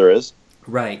course there is.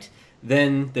 Right.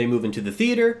 Then they move into the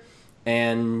theater,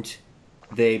 and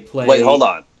they play... Wait, hold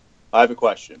on. I have a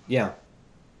question. Yeah.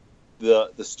 The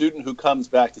student who comes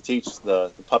back to teach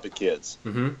the puppet kids,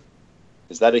 Mm-hmm.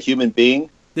 is that a human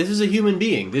being? This is a human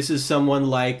being. This is someone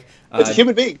like... It's a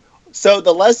human being. So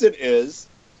the lesson is,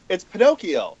 it's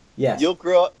Pinocchio. Yes. You'll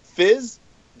grow up... Fizz,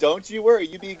 don't you worry.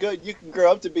 You be good. You can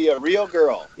grow up to be a real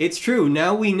girl. It's true.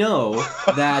 Now we know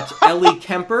that Ellie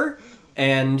Kemper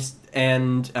and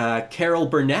Carol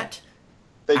Burnett,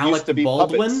 They Alec used to be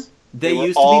Baldwin, puppets. they were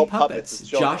used to all be puppets. as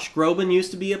children. Josh Groban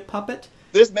used to be a puppet.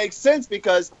 This makes sense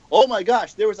because, oh my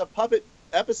gosh, there was a puppet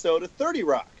episode of 30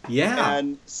 Rock. Yeah.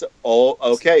 And so,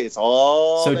 okay, it's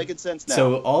all So- making sense now.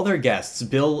 So all their guests,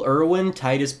 Bill Irwin,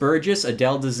 Titus Burgess,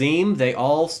 Adele Dazeem, they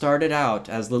all started out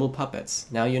as little puppets.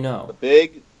 Now you know. The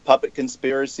big puppet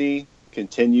conspiracy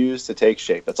continues to take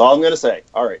shape. That's all I'm going to say.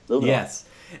 All right, moving on. Yes.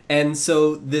 And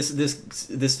so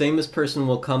this famous person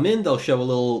will come in, they'll show a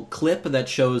little clip that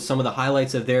shows some of the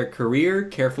highlights of their career,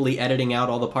 carefully editing out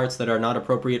all the parts that are not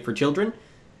appropriate for children.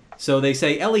 So they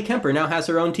say Ellie Kemper now has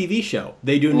her own TV show.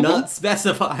 They do not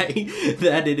specify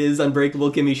that it is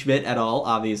Unbreakable Kimmy Schmidt at all,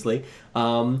 obviously.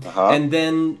 And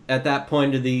then at that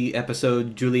point of the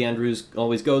episode, Julie Andrews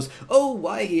always goes, "Oh,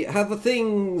 I have a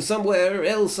thing somewhere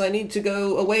else. I need to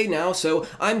go away now, so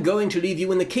I'm going to leave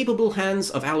you in the capable hands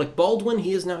of Alec Baldwin.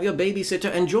 He is now your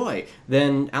babysitter. Enjoy."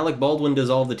 Then Alec Baldwin does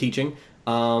all the teaching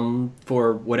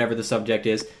for whatever the subject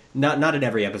is. Not in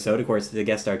every episode, of course. The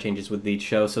guest star changes with each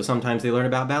show, so sometimes they learn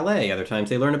about ballet, other times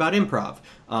they learn about improv.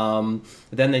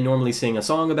 Then they normally sing a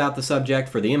song about the subject.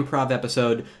 For the improv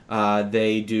episode,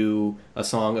 they do a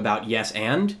song about yes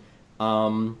and.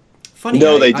 Funny,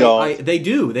 No, they don't. They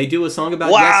do. They do a song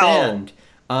about Wow. yes and.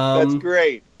 That's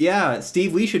great. Yeah,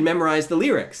 Steve, we should memorize the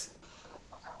lyrics.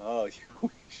 Oh, we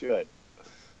should.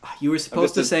 You were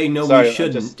supposed to say no, sorry, we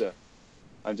shouldn't.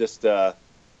 I'm just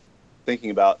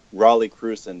thinking about Raleigh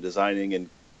Cruson designing and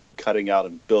cutting out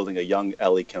and building a young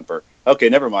Ellie Kemper. Okay,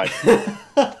 never mind.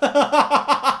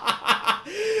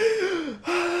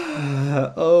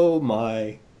 Oh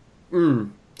my.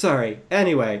 Sorry.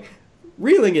 Anyway,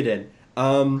 reeling it in.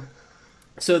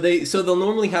 So they'll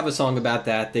normally have a song about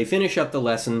that. They finish up the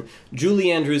lesson.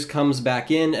 Julie Andrews comes back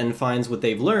in and finds what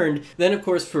they've learned. Then, of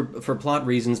course, for plot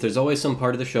reasons, there's always some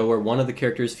part of the show where one of the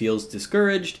characters feels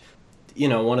discouraged. You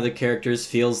know, one of the characters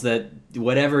feels that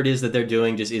whatever it is that they're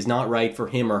doing just is not right for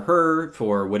him or her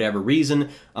for whatever reason.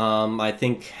 I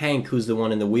think Hank, who's the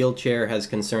one in the wheelchair, has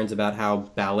concerns about how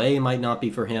ballet might not be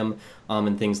for him,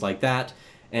 and things like that.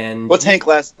 And What's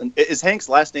is Hank's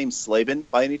last name Slavin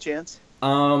by any chance?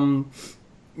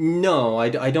 No, I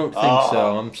don't think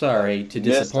so. I'm sorry to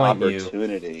disappoint you. Missed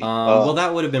opportunity. Well,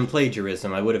 that would have been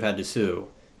plagiarism. I would have had to sue.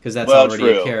 because that's Well, already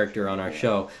a true. character on our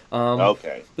show.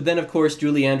 Okay. But then, of course,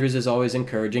 Julie Andrews is always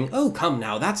encouraging. Oh, come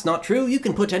now, that's not true. You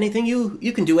can put anything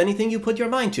you can do anything you put your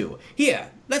mind to. Here,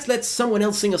 let's let someone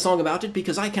else sing a song about it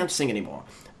because I can't sing anymore.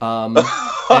 And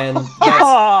that's,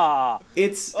 Ah,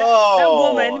 it's that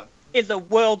Oh, woman is a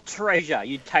world treasure.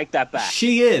 You take that back.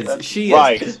 she is That's she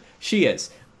right. is she is.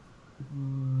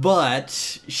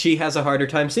 But she has a harder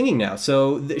time singing now.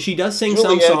 So she does sing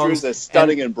some Julie songs. Andrews is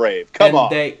stunning and brave. Come and on.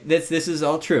 this is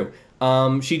all true.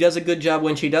 She does a good job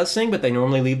when she does sing, but they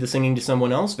normally leave the singing to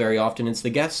someone else. Very often it's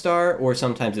the guest star, or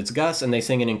sometimes it's Gus, and they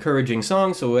sing an encouraging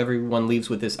song, so everyone leaves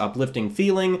with this uplifting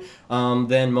feeling.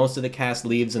 Then most of the cast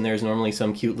leaves, and there's normally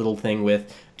some cute little thing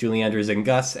with Julie Andrews and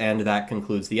Gus, and that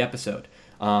concludes the episode.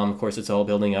 Of course, it's all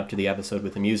building up to the episode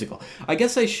with the musical. I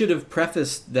guess I should have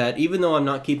prefaced that even though I'm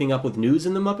not keeping up with news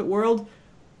in the Muppet world,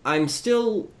 I'm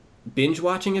still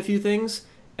binge-watching a few things,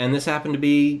 and this happened to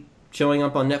be showing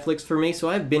up on Netflix for me, so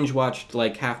I've binge-watched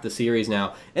like half the series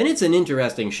now, and it's an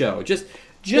interesting show. Just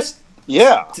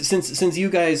Yeah. since you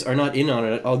guys are not in on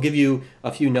it, I'll give you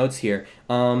a few notes here.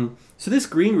 So this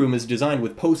green room is designed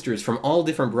with posters from all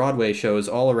different Broadway shows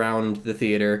all around the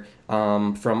theater,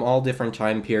 from all different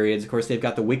time periods. Of course, they've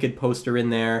got the Wicked poster in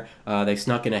there. They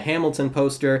snuck in a Hamilton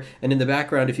poster, and in the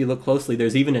background, if you look closely,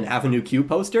 there's even an Avenue Q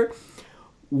poster,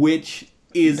 which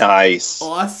is Nice.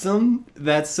 awesome.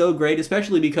 That's so great,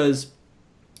 especially because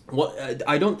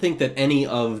I don't think that any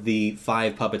of the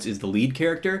 5 puppets is the lead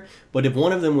character, but if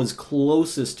one of them was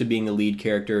closest to being the lead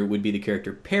character, it would be the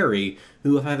character Perry,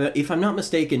 who, if I'm not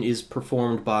mistaken, is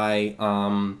performed by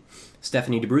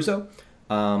Stephanie D'Abruzzo.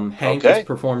 Hank Okay. is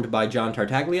performed by John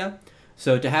Tartaglia.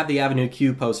 So to have the Avenue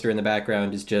Q poster in the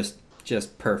background is just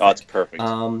perfect. Oh, it's perfect.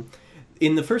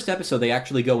 In the first episode, they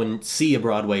actually go and see a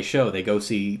Broadway show. They go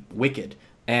see Wicked.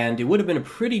 And it would have been a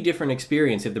pretty different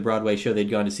experience if the Broadway show they'd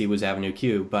gone to see was Avenue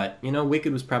Q. But,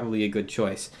 Wicked was probably a good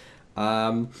choice.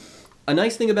 A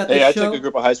nice thing about this Hey, I show... took a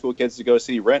group of high school kids to go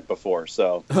see Rent before,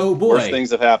 so Oh, boy. worse things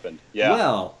have happened.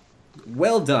 Yeah.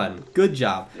 Well done. Good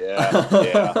job.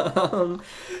 Yeah.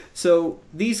 So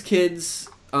these kids,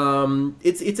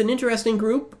 it's an interesting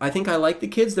group. I think I like the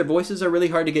kids. Their voices are really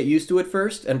hard to get used to at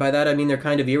first, and by that I mean they're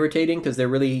kind of irritating because they're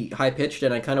really high-pitched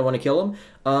and I kind of want to kill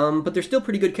them. But they're still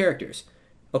pretty good characters.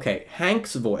 Okay,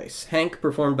 Hank's voice, Hank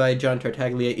performed by John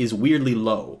Tartaglia, is weirdly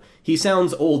low. He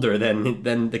sounds older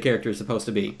than the character is supposed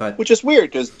to be, but Which is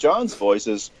weird because John's voice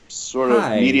is sort of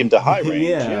High. medium to high range.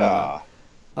 Yeah.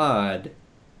 odd.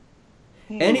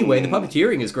 Anyway, the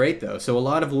puppeteering is great, though, so a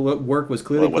lot of work was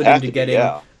clearly Well, it would put have into to be, getting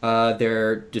yeah.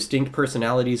 their distinct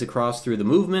personalities across through the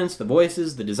movements, the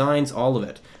voices, the designs, all of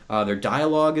it. Their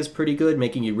dialogue is pretty good,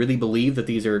 making you really believe that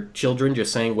these are children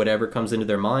just saying whatever comes into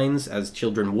their minds, as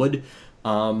children would.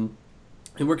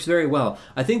 It works very well.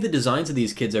 I think the designs of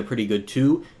these kids are pretty good,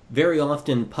 too. Very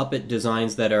often, puppet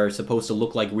designs that are supposed to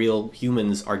look like real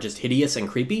humans are just hideous and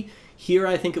creepy. Here,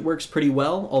 I think it works pretty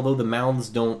well, although the mouths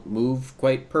don't move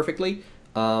quite perfectly.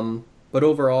 But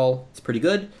overall, it's pretty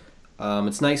good.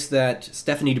 It's nice that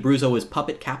Stephanie D'Abruzzo is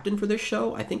puppet captain for this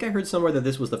show. I think I heard somewhere that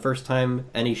this was the first time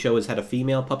any show has had a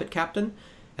female puppet captain,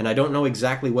 and I don't know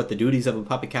exactly what the duties of a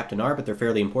puppet captain are, but they're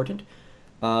fairly important.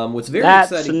 What's very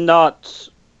That's exciting... not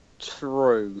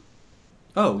true.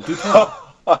 Oh, do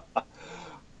tell.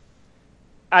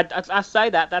 I say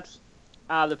that's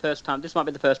the first time. This might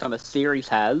be the first time a series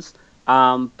has.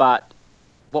 But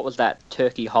what was that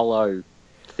Turkey Hollow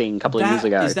thing a couple of years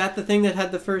ago? Is that the thing that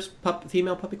had the first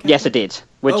female puppet captain? Yes, it did.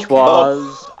 Which Okay.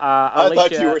 was I Alicia...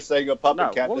 thought you were saying a puppet No,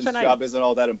 what was captain's her name? job isn't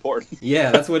all that important.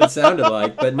 Yeah, that's what it sounded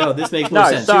like. But no, this makes more No,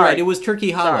 sense. sorry. You're right. It was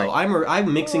Turkey Hollow. Sorry.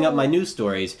 I'm mixing up my news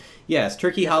stories. Yes,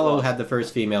 Turkey Hollow was. had the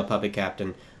first female puppet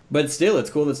captain. But still, it's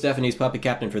cool that Stephanie's puppet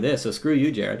captain for this, so screw you,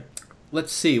 Jared.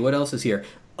 Let's see, what else is here?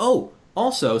 Oh,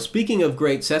 also, speaking of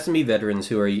great Sesame veterans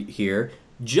who are here,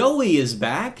 Joey is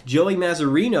back. Joey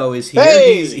Mazzarino is here.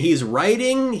 Hey! He's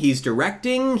writing, he's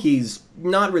directing, he's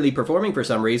not really performing for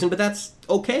some reason, but that's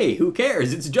okay. Who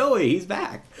cares? It's Joey. He's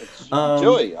back.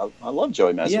 Joey, I love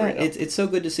Joey Mazzarino. Yeah, it's so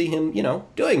good to see him,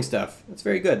 doing stuff. It's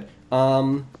very good.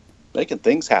 Making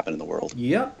things happen in the world.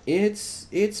 Yep,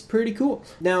 it's pretty cool.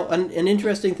 Now, an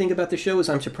interesting thing about the show is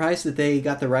I'm surprised that they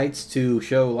got the rights to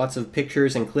show lots of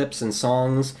pictures and clips and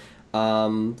songs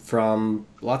from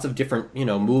lots of different,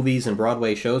 movies and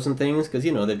Broadway shows and things, because,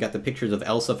 they've got the pictures of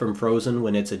Elsa from Frozen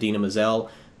when it's Idina Menzel,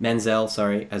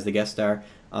 as the guest star.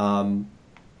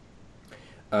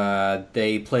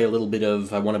 They play a little bit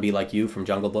of I Want to Be Like You from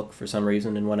Jungle Book for some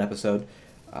reason in one episode.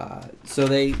 So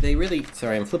they really...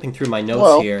 Sorry, I'm flipping through my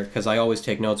notes here, because I always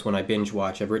take notes when I binge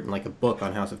watch. I've written like a book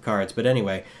on House of Cards. But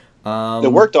anyway... They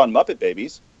worked on Muppet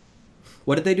Babies.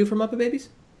 What did they do for Muppet Babies?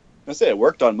 I say it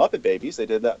worked on Muppet Babies. They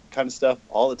did that kind of stuff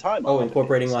all the time. Oh, on Muppet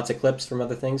incorporating Babies. lots of clips from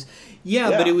other things.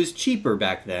 Yeah, but Yeah. it was cheaper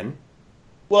back then.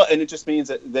 Well, and it just means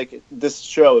that this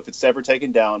show, if it's ever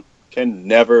taken down, can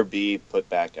never be put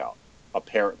back out.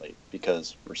 Apparently,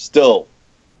 because we're still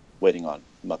waiting on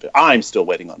Muppet. I'm still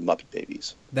waiting on Muppet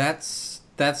Babies. That's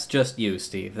just you,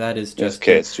 Steve. That is Just just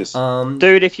you. kids. Just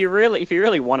Dude, if you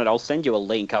really want it, I'll send you a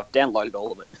link. I've downloaded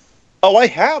all of it. oh, I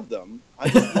have them. I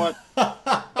just want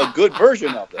a good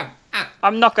version of them.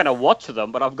 I'm not going to watch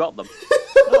them, but I've got them.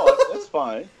 No, that's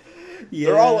fine. Yeah.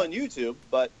 They're all on YouTube,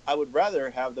 but I would rather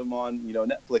have them on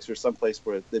Netflix or someplace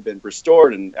where they've been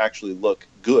restored and actually look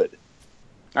good.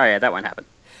 Oh yeah, that won't happen.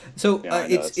 So Yeah, I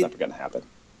know, it's never going to happen.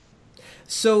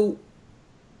 So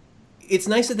it's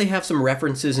nice that they have some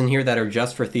references in here that are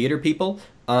just for theater people.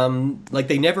 Like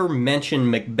they never mention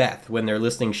Macbeth when they're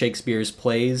listing Shakespeare's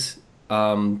plays,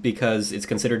 because it's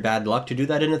considered bad luck to do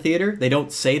that in a theater. They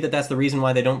don't say that that's the reason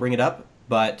why they don't bring it up,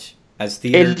 but as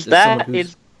theater, Is as someone that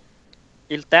who's-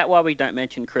 is that why we don't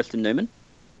mention Kristen Newman?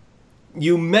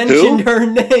 you mentioned Who? her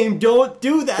name. Don't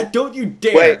do that. Don't you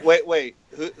dare. Wait.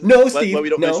 Who, No, what, Steve. what, we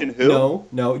don't no, mention who?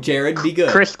 No, Jared, be good.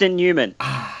 Kristen Newman.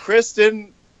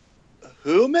 Kristen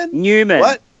Newman? Newman.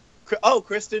 What? Oh,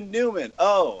 Kristen Newman.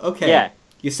 Oh. Okay. Yeah.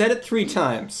 You said it 3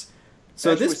 times.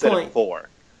 So Actually, at we this said it point, 4.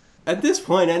 at this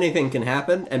point, anything can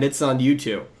happen, and it's on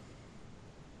YouTube.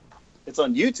 It's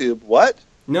on YouTube. What?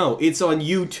 No, it's on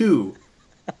YouTube,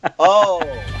 Oh.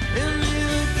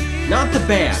 not the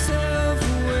band.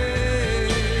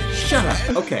 Shut up.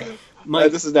 Okay.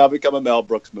 This has now become a Mel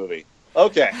Brooks movie.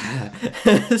 Okay.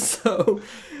 So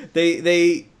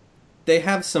they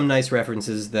have some nice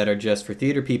references that are just for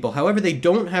theater people. However, they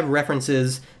don't have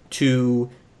references to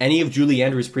any of Julie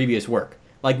Andrews' previous work.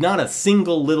 Like, not a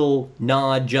single little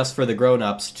nod just for the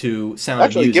grown-ups to Sound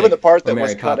Actually, of Music. given the part or that Mary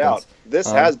was cut Poppins. out,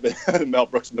 this has been a Mel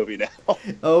Brooks movie now.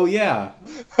 Oh, yeah.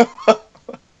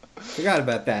 Forgot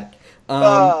about that.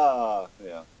 Yeah.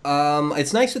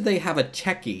 It's nice that they have a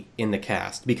techie in the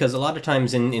cast, because a lot of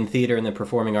times in theater and the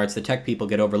performing arts, the tech people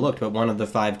get overlooked, but one of the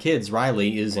 5 kids,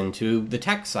 Riley, is into the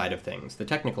tech side of things, the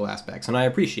technical aspects, and I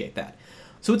appreciate that.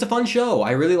 So it's a fun show.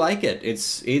 I really like it.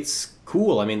 It's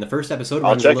cool. I mean, the first episode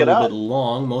I'll runs a check it little out. bit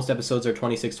long. Most episodes are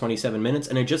 26, 27 minutes,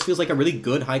 and it just feels like a really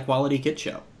good, high-quality kid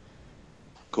show.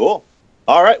 Cool.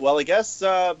 All right. Well, I guess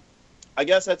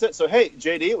that's it. So, hey,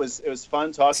 JD, it was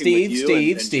fun talking with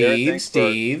you.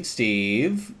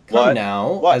 Steve. Come What?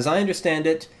 now. What? As I understand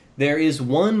it, there is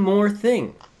one more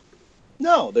thing.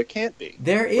 No, there can't be.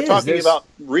 There is. We're talking There's- about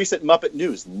recent Muppet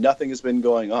news. Nothing has been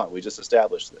going on. We just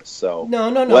established this. So, No.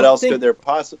 what else could there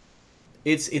possibly?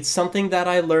 It's something that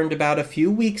I learned about a few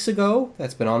weeks ago.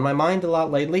 That's been on my mind a lot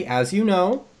lately, as you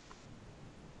know.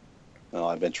 Oh,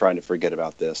 I've been trying to forget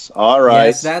about this. All right.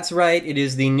 Yes, that's right. It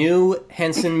is the new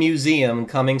Henson Museum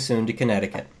coming soon to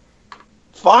Connecticut.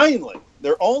 Finally,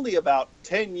 they're only about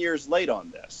 10 years late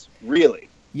on this. Really.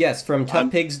 Yes, from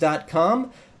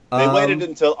toughpigs.com. They waited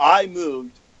until I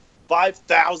moved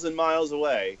 5,000 miles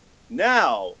away.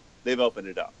 Now they've opened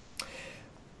it up.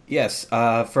 Yes,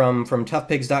 from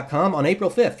toughpigs.com. On April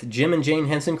 5th, Jim and Jane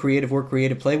Henson Creative Work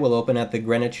Creative Play will open at the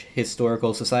Greenwich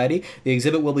Historical Society. The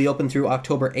exhibit will be open through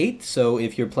October 8th, so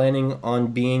if you're planning on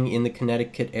being in the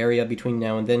Connecticut area between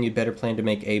now and then, you'd better plan to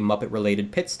make a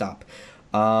Muppet-related pit stop.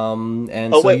 Wait,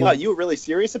 wow, you were really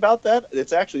serious about that?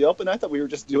 It's actually open? I thought we were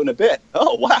just doing a bit.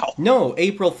 Oh, wow. No,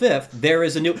 April 5th, there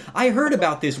is a new... I heard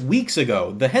about this weeks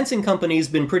ago. The Henson Company's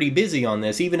been pretty busy on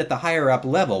this, even at the higher-up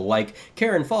level. Like,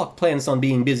 Karen Falk plans on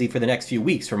being busy for the next few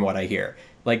weeks, from what I hear.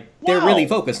 Like, they're Wow. really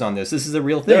focused on this. This is a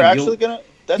real thing. They're actually going to...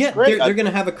 That's yeah, great. they're going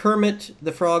to have a Kermit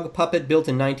the Frog puppet built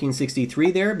in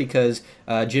 1963 there, because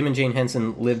Jim and Jane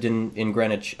Henson lived in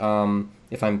Greenwich,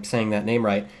 if I'm saying that name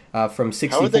right, from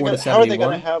 64 to 71. How are they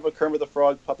going to have a Kermit the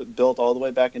Frog puppet built all the way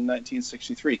back in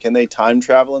 1963? Can they time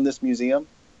travel in this museum?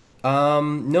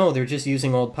 No, they're just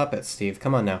using old puppets, Steve.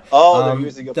 Come on now. Oh, they're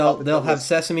using a puppet. They'll that have was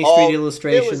Sesame Street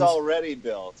illustrations. It was already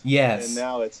built. Yes. And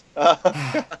now it's...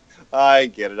 I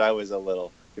get it. I was a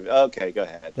little... Okay, go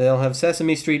ahead. They'll have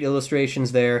Sesame Street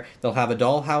illustrations there. They'll have a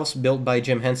dollhouse built by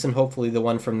Jim Henson. Hopefully, the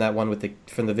one from that one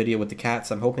from the video with the cats.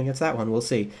 I'm hoping it's that one. We'll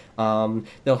see.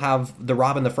 They'll have the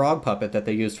Robin the Frog puppet that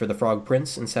they used for the Frog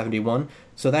Prince in '71.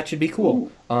 So that should be cool.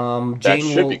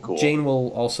 Be cool. Jane will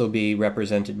also be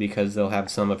represented because they'll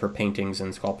have some of her paintings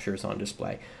and sculptures on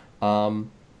display. So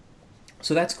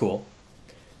that's cool.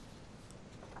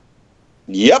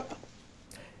 Yep.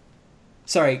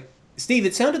 Sorry, Steve,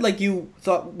 it sounded like you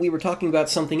thought we were talking about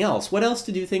something else. What else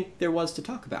did you think there was to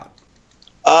talk about?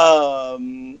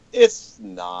 It's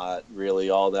not really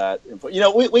all that important. You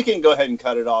know, we can go ahead and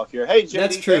cut it off here. Hey, JD,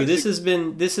 That's true. This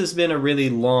has been a really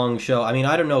long show. I mean,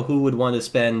 I don't know who would want to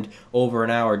spend over an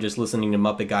hour just listening to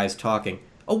Muppet Guys talking.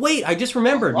 Oh wait, I just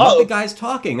remembered. Muppet Guys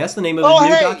Talking. That's the name of the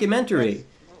new documentary.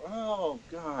 Oh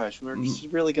gosh, we're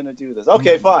really gonna do this.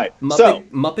 Okay, fine.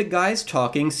 Muppet Guys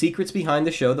Talking: Secrets Behind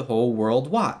the Show the Whole World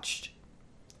Watched.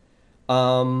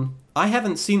 I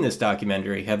haven't seen this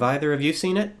documentary. Have either of you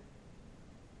seen it?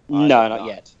 No, not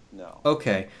yet. No.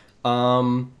 Okay.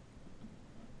 Not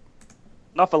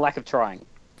for lack of trying.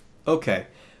 Okay.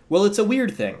 Well, it's a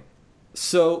weird thing.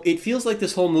 So it feels like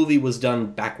this whole movie was done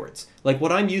backwards. Like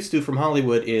what I'm used to from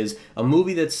Hollywood is a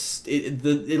movie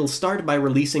it'll start by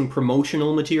releasing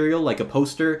promotional material like a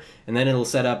poster, and then it'll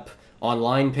set up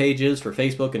online pages for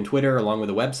Facebook and Twitter along with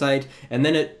a website, and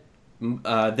then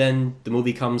then the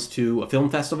movie comes to a film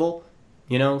festival.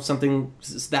 You know, something,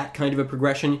 that kind of a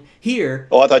progression. Here...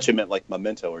 Oh, I thought you meant like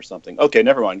Memento or something. Okay,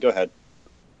 never mind. Go ahead.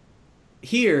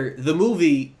 Here, the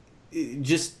movie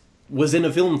just was in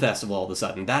a film festival all of a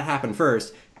sudden. That happened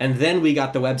first, and then we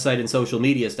got the website and social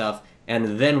media stuff,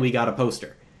 and then we got a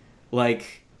poster.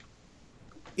 Like,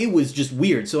 it was just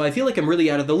weird. So I feel like I'm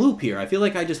really out of the loop here. I feel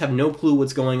like I just have no clue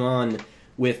what's going on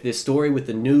with this story, with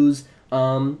the news.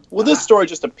 Well, this story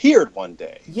just appeared one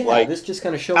day. Yeah, like, this just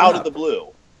kind of showed out up. of the blue.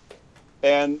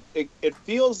 And it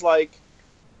feels like,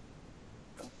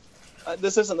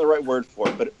 this isn't the right word for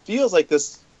it, but it feels like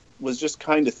this was just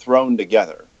kind of thrown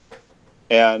together.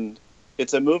 And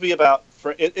it's a movie about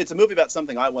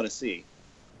something I want to see.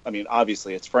 I mean,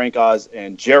 obviously, it's Frank Oz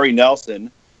and Jerry Nelson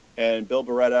and Bill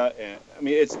Beretta, and I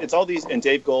mean, it's all these, and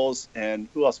Dave Goelz, and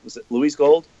who else was it? Louise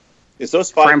Gold. It's those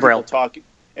five people talking,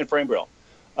 and Fran Brill.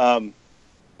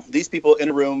 These people in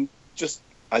a room, just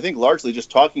I think largely just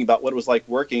talking about what it was like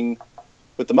working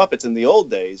with the Muppets in the old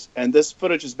days. And this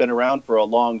footage has been around for a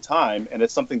long time, and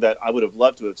it's something that I would have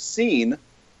loved to have seen,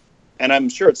 and I'm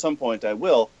sure at some point I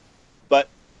will. But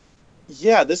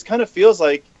yeah, this kind of feels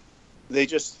like they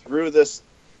just threw this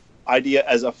idea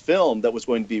as a film that was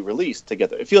going to be released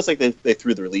together. It feels like they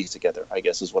threw the release together, I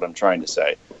guess is what I'm trying to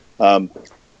say.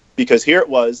 Because here it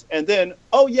was, and then,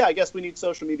 oh yeah, I guess we need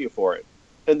social media for it.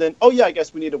 And then, oh yeah, I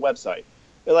guess we need a website.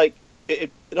 Like, it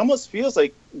almost feels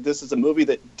like this is a movie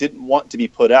that didn't want to be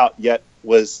put out, yet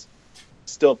was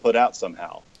still put out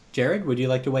somehow. Jared, would you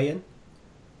like to weigh in?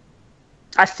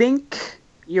 I think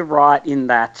you're right in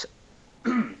that...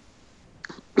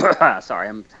 Sorry,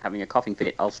 I'm having a coughing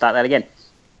fit. I'll start that again.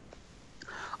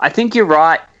 I think you're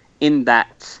right in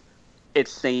that it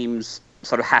seems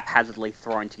sort of haphazardly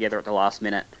thrown together at the last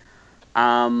minute.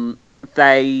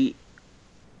 They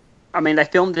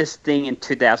filmed this thing in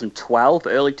 2012,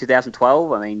 early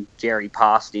 2012. I mean, Jerry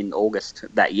passed in August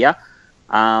that year.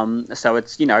 So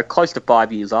it's, close to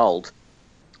 5 years old.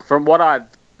 From what I've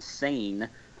seen,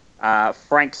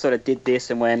 Frank sort of did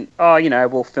this and went,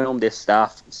 we'll film this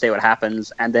stuff, see what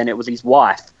happens. And then it was his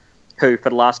wife who, for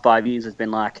the last 5 years, has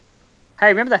been like, hey,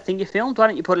 remember that thing you filmed? Why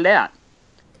don't you put it out?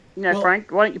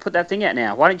 Frank, why don't you put that thing out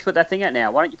now? Why don't you put that thing out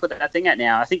now? Why don't you put that thing out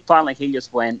now? I think finally he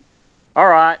just went, all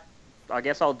right, I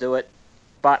guess I'll do it.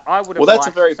 But I would have that's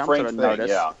a very some Frank sort of thing, notice.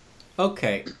 yeah.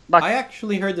 Okay. Like, I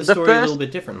actually heard the story a little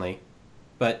bit differently.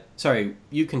 But, sorry,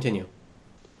 you continue.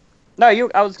 No,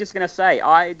 I was just going to say,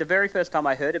 the very first time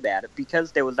I heard about it,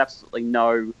 because there was absolutely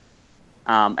no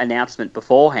announcement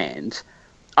beforehand,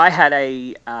 I had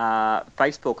a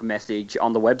Facebook message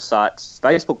on the website's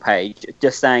Facebook page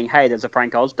just saying, hey, there's a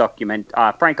Frank Oz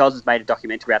Frank Oz has made a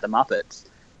documentary about the Muppets.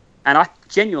 And I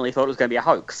genuinely thought it was going to be a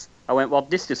hoax. I went, well,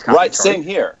 this just can't be true. Same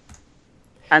here.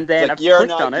 And then it's like, you're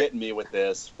not getting me with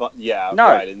this. Yeah, no.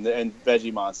 Right. And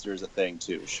Veggie Monster is a thing,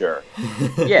 too, sure.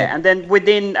 Yeah, and then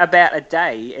within about a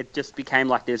day, it just became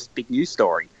like this big news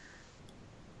story.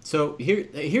 So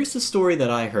here's the story that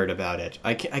I heard about it.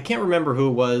 I can't remember who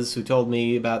it was who told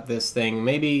me about this thing.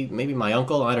 Maybe my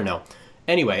uncle. I don't know.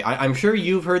 Anyway, I'm sure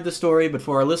you've heard the story, but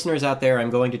for our listeners out there, I'm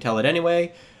going to tell it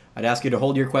anyway. I'd ask you to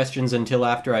hold your questions until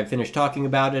after I've finished talking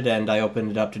about it and I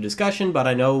open it up to discussion, but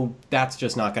I know that's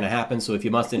just not going to happen, so if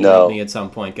you must interrupt me at some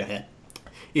point, go ahead.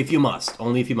 If you must.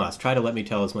 Only if you must. Try to let me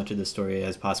tell as much of this story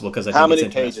as possible, because I think it's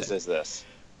interesting. How many pages is this?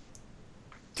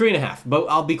 3.5, but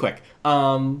I'll be quick.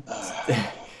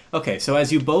 Okay, so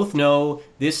as you both know,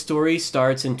 this story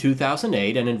starts in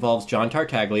 2008 and involves John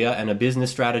Tartaglia and a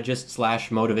business strategist /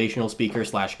 motivational speaker /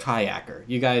 kayaker.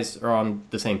 You guys are on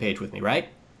the same page with me, right?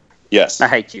 Yes. I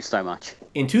hate you so much.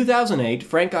 In 2008,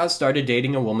 Frank Oz started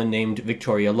dating a woman named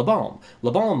Victoria LeBalm.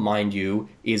 LeBalm, mind you,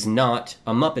 is not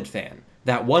a Muppet fan.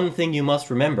 That one thing you must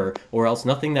remember, or else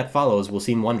nothing that follows will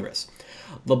seem wondrous.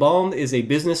 LeBalm is a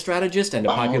business strategist and a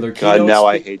popular Oh, God, keynote now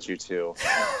I hate you too.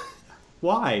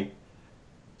 Why?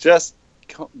 Just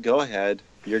go ahead.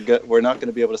 You're good. We're not going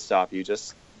to be able to stop you.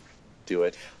 Just do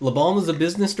it. LeBalm is a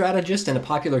business strategist and a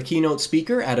popular keynote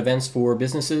speaker at events for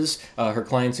businesses. Her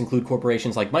clients include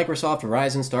corporations like Microsoft,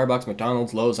 Verizon, Starbucks,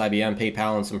 McDonald's, Lowe's, IBM,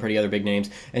 PayPal, and some pretty other big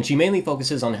names. And she mainly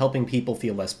focuses on helping people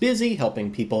feel less busy,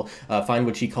 helping people find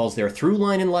what she calls their through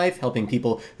line in life, helping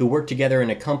people who work together in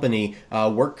a company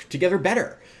work together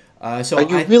better. Are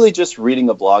you really just reading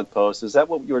a blog post? Is that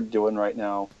what you're doing right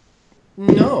now?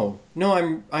 No,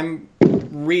 I'm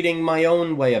reading my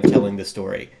own way of telling the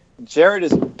story. Jared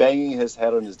is banging his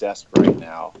head on his desk right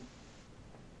now.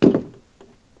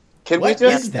 Can What we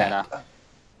just? is that?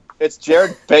 It's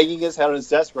Jared banging his head on his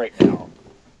desk right now.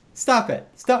 Stop it!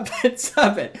 Stop it!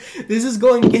 Stop it! This is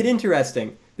going to get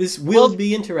interesting. This will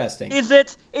be interesting. Is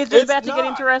it It's about to get not.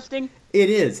 interesting?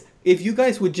 It is. If you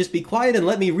guys would just be quiet and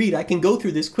let me read, I can go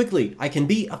through this quickly. I can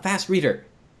be a fast reader.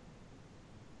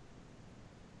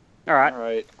 All right. All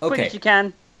right. Quick Okay. as you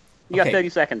can. You got Okay. 30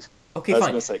 seconds. Okay, I was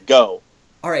fine. going to say go.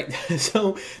 All right,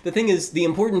 so the thing is, the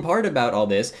important part about all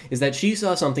this is that she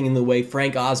saw something in the way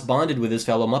Frank Oz bonded with his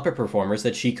fellow Muppet performers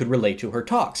that she could relate to her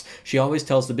talks. She always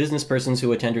tells the business persons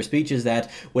who attend her speeches that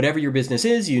whatever your business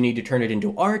is, you need to turn it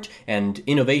into art, and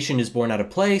innovation is born out of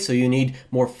play, so you need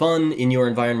more fun in your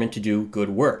environment to do good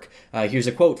work. Here's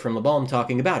a quote from LeBalm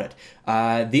talking about it.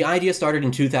 The idea started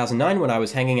in 2009 when I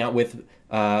was hanging out with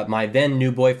my then new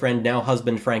boyfriend, now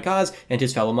husband Frank Oz, and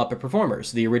his fellow Muppet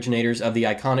performers, the originators of the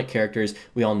iconic characters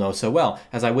we all know so well.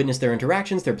 As I witnessed their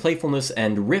interactions, their playfulness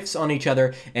and riffs on each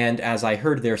other, and as I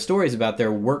heard their stories about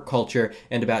their work culture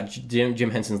and about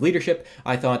Jim Henson's leadership,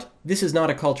 I thought, this is not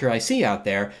a culture I see out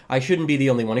there. I shouldn't be the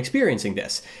only one experiencing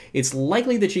this. It's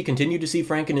likely that she continued to see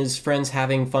Frank and his friends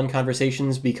having fun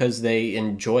conversations because they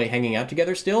enjoy hanging out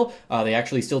together still. They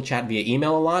actually still chat via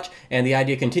email a lot, and the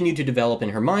idea continued to develop in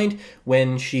her mind.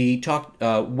 When they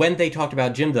talked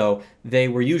about Jim, though, they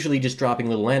were usually just dropping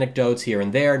little anecdotes here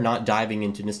and there, not diving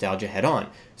into nostalgia head on.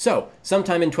 So,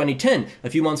 sometime in 2010, a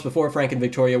few months before Frank and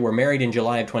Victoria were married in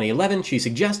July of 2011, she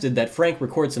suggested that Frank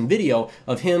record some video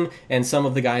of him and some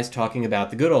of the guys talking about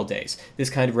the good old days. This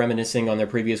kind of reminiscing on their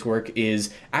previous work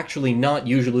is actually not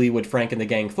usually what Frank and the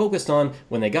gang focused on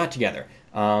when they got together,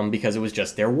 because it was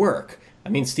just their work. I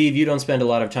mean, Steve, you don't spend a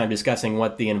lot of time discussing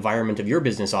what the environment of your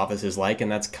business office is like,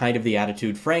 and that's kind of the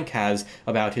attitude Frank has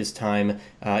about his time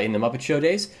in the Muppet Show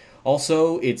days.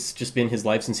 Also, it's just been his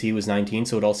life since he was 19,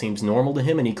 so it all seems normal to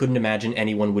him, and he couldn't imagine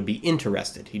anyone would be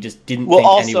interested. He just didn't think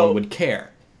anyone would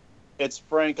care. It's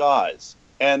Frank Oz.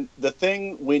 And the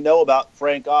thing we know about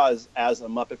Frank Oz as a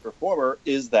Muppet performer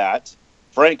is that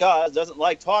Frank Oz doesn't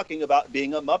like talking about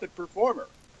being a Muppet performer.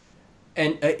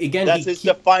 And again, that's his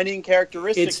defining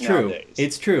characteristic it's true. nowadays.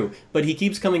 It's true. But he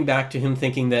keeps coming back to him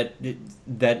thinking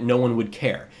that no one would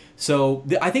care. So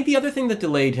I think the other thing that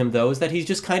delayed him, though, is that he's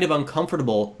just kind of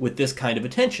uncomfortable with this kind of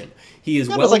attention. He is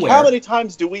well aware. How many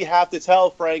times do we have to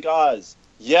tell Frank Oz,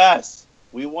 yes,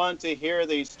 we want to hear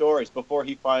these stories before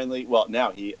he finally... Well,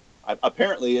 now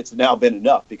apparently it's now been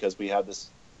enough because we have this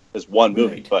one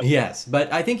movie. Right. But yes,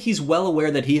 but I think he's well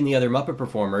aware that he and the other Muppet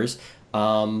performers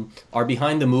are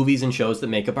behind the movies and shows that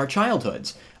make up our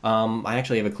childhoods. I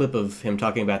actually have a clip of him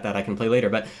talking about that I can play later,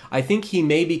 but I think he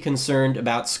may be concerned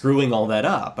about screwing all that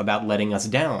up, about letting us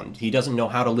down. He doesn't know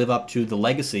how to live up to the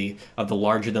legacy of the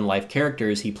larger-than-life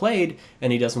characters he played,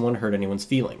 and he doesn't want to hurt anyone's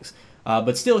feelings.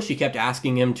 But still, she kept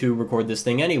asking him to record this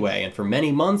thing anyway, and for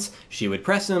many months, she would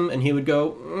press him, and he would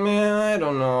go, I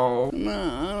don't know.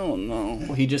 I don't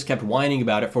know. He just kept whining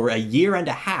about it for a year and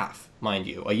a half, mind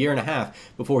you, a year and a half,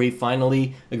 before he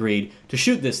finally agreed to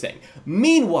shoot this thing.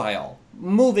 Meanwhile,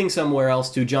 moving somewhere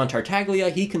else to John Tartaglia,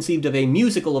 he conceived of a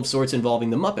musical of sorts involving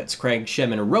the Muppets. Craig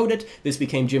Shemin wrote it. This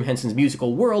became Jim Henson's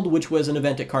Musical World, which was an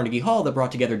event at Carnegie Hall that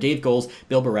brought together Dave Goelz,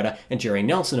 Bill Beretta, and Jerry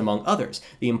Nelson, among others.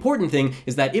 The important thing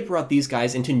is that it brought these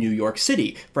guys into New York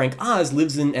City. Frank Oz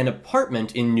lives in an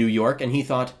apartment in New York, and he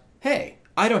thought, hey,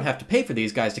 I don't have to pay for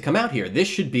these guys to come out here. This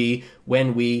should be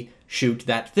when we shoot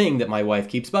that thing that my wife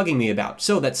keeps bugging me about.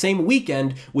 So that same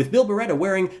weekend, with Bill Beretta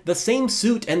wearing the same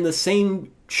suit and the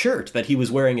same shirt that he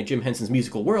was wearing at Jim Henson's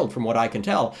Musical World, from what I can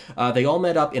tell, they all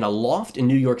met up in a loft in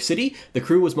New York City. The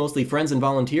crew was mostly friends and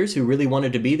volunteers who really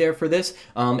wanted to be there for this,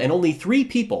 and only 3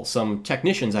 people, some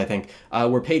technicians I think,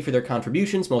 were paid for their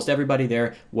contributions. Most everybody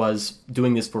there was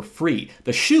doing this for free.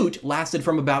 The shoot lasted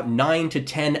from about 9 to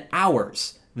 10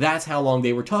 hours. That's how long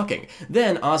they were talking.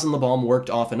 Then Oz and LeBalm worked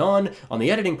off and on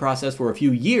the editing process for a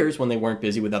few years when they weren't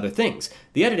busy with other things.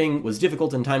 The editing was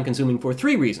difficult and time-consuming for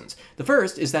 3 reasons. The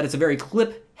first is that it's a very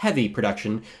clip-heavy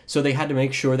production, so they had to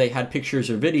make sure they had pictures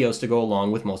or videos to go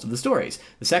along with most of the stories.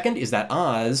 The second is that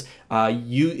Oz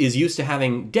is used to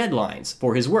having deadlines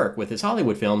for his work with his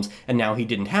Hollywood films, and now he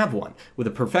didn't have one. With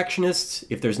a perfectionist,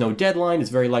 if there's no deadline, it's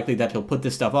very likely that he'll put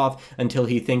this stuff off until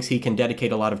he thinks he can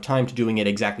dedicate a lot of time to doing it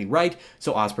exactly right,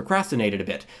 so Oz procrastinated a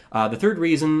bit. The third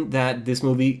reason that this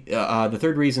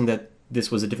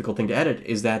was a difficult thing to edit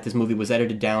is that this movie was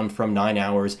edited down from 9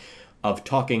 hours of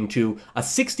talking to a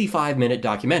 65-minute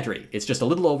documentary. It's just a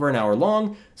little over an hour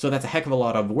long, so that's a heck of a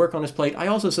lot of work on his plate. I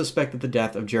also suspect that the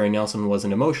death of Jerry Nelson was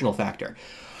an emotional factor.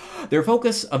 Their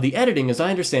focus of the editing, as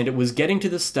I understand it, was getting to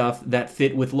the stuff that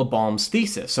fit with LeBalm's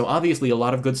thesis. So obviously a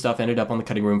lot of good stuff ended up on the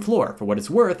cutting room floor. For what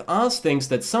it's worth, Oz thinks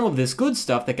that some of this good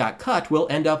stuff that got cut will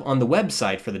end up on the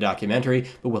website for the documentary,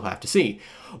 but we'll have to see.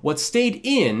 What stayed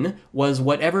in was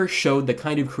whatever showed the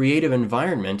kind of creative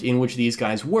environment in which these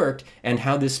guys worked, and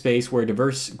how this space where a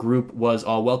diverse group was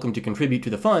all welcome to contribute to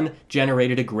the fun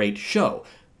generated a great show.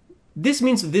 This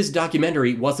means that this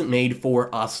documentary wasn't made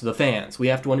for us, the fans. We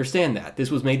have to understand that.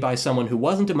 This was made by someone who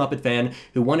wasn't a Muppet fan,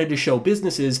 who wanted to show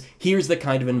businesses, here's the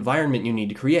kind of environment you need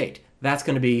to create. That's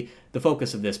going to be the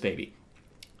focus of this baby.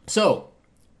 So,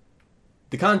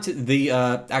 the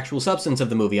actual substance of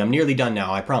the movie. I'm nearly done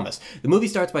now, I promise. The movie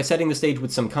starts by setting the stage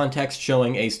with some context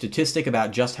showing a statistic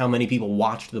about just how many people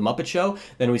watched The Muppet Show.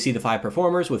 Then we see the 5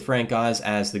 performers with Frank Oz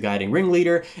as the guiding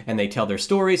ringleader, and they tell their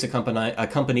stories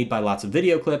accompanied by lots of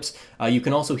video clips. You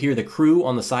can also hear the crew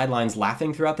on the sidelines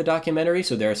laughing throughout the documentary,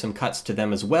 so there are some cuts to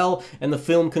them as well, and the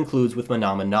film concludes with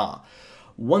Mana Mana.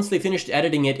 Once they finished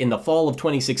editing it in the fall of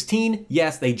 2016,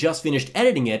 yes, they just finished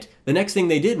editing it, the next thing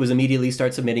they did was immediately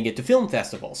start submitting it to film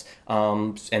festivals.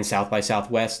 And South by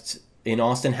Southwest in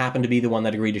Austin happened to be the one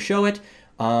that agreed to show it,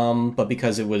 but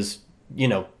because it was,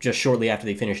 just shortly after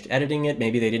they finished editing it,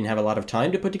 maybe they didn't have a lot of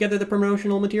time to put together the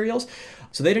promotional materials.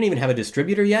 So they don't even have a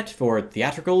distributor yet for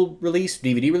theatrical release,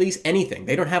 DVD release, anything.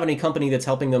 They don't have any company that's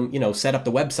helping them, set up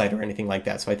the website or anything like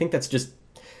that. So I think that's just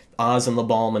Oz and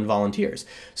LeBalm and volunteers.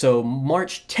 So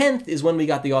March 10th is when we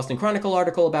got the Austin Chronicle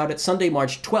article about it. Sunday,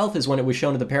 March 12th is when it was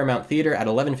shown at the Paramount Theater at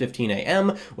 11:15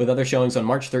 a.m., with other showings on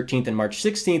March 13th and March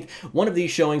 16th. One of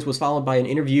these showings was followed by an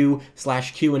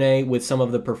interview/Q&A with some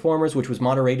of the performers, which was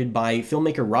moderated by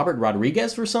filmmaker Robert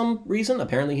Rodriguez for some reason.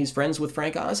 Apparently he's friends with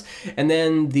Frank Oz. And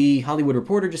then the Hollywood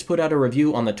Reporter just put out a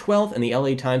review on the 12th, and the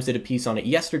LA Times did a piece on it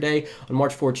yesterday. On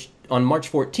March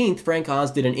 14th, Frank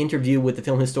Oz did an interview with the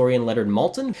film historian Leonard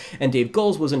Maltin, and Dave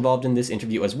Goelz was involved in this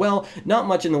interview as well. Not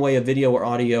much in the way of video or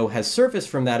audio has surfaced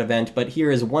from that event, but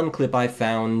here is one clip I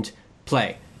found.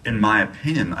 Play. In my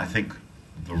opinion, I think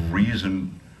the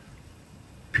reason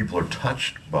people are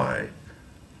touched by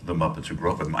the Muppets who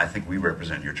grew up with them, I think we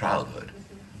represent your childhood.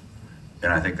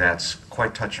 And I think that's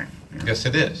quite touching. Yes,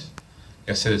 it is.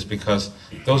 Yes, it is, because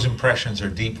those impressions are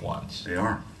deep ones. They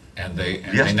are. And they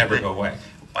never go away.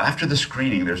 After the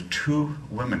screening, there's 2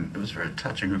 women, it was very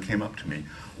touching, who came up to me.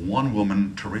 One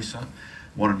woman, Teresa,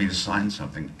 wanted me to sign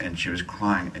something, and she was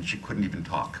crying, and she couldn't even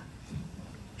talk.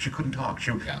 She couldn't talk.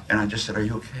 And I just said, "Are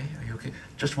you okay? Are you okay?"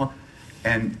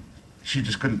 And she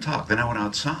just couldn't talk. Then I went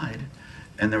outside,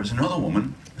 and there was another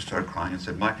woman who started crying and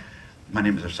said, my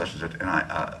name is such and such,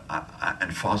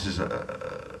 and Fozzie's,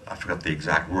 I forgot the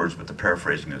exact words, but the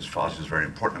paraphrasing is, Fozzie is very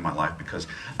important in my life because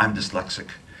I'm dyslexic,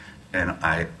 and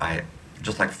I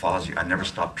just like Fozzie, I never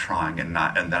stopped trying, and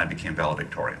then I became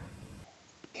valedictorian.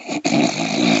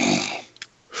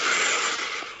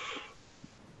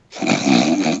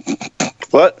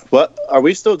 What? Are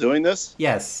we still doing this?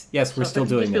 Yes, we're still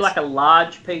doing just this. Be like a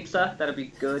large pizza, that'd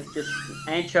be good. Just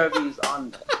anchovies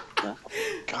on.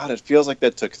 God, it feels like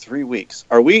that took 3 weeks.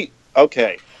 Are we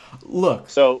okay? Look,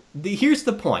 so here's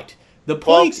the point. The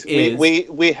point folks, is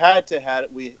we had to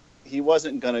he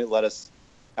wasn't going to let us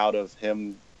out of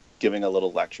him giving a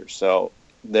little lecture. So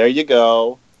there you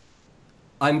go.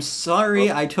 I'm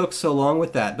sorry I took so long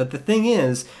with that, but the thing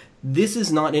is, this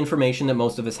is not information that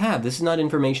most of us have. This is not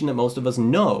information that most of us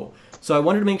know. So I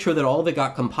wanted to make sure that all of it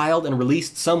got compiled and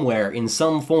released somewhere in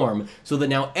some form, so that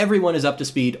now everyone is up to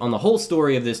speed on the whole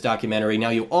story of this documentary. Now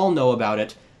you all know about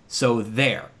it, so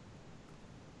there.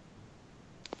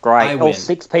 Great. All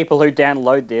 6 people who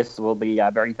download this will be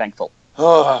very thankful.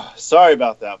 Oh, sorry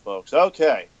about that, folks.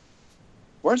 Okay.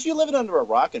 Weren't you living under a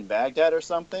rock in Baghdad or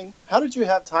something? How did you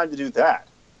have time to do that?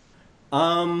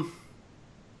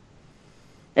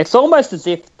 It's almost as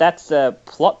if that's a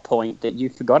plot point that you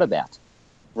forgot about.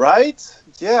 Right?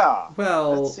 Yeah.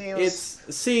 Well, That seems-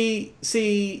 it's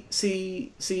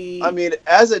see. I mean,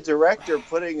 as a director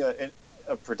putting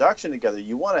a production together,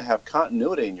 you want to have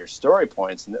continuity in your story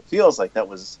points, and it feels like that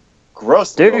was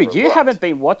grossly Dude, you overlooked. haven't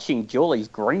been watching Julie's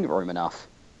Green Room enough.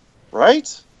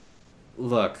 Right?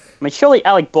 Look, I mean, surely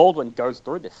Alec Baldwin goes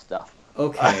through this stuff.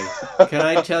 okay. Can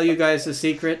I tell you guys a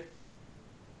secret?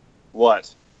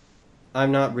 What?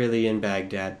 I'm not really in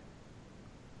Baghdad.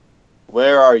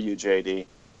 Where are you, JD?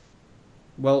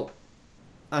 Well,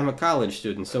 I'm a college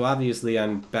student, so obviously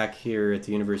I'm back here at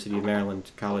the University of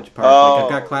Maryland College Park. Like, I've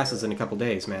got classes in a couple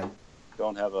days, man.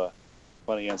 Don't have a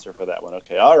funny answer for that one.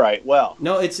 Okay, all right. Well,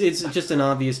 No, it's just an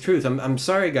obvious truth. I'm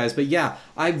sorry, guys, but yeah,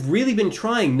 I've really been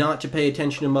trying not to pay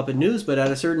attention to Muppet News, but at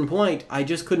a certain point, I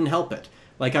just couldn't help it.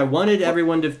 Like, I wanted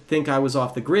everyone to think I was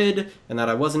off the grid and that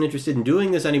I wasn't interested in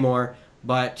doing this anymore,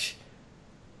 but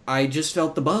I just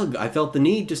felt the bug. I felt the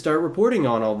need to start reporting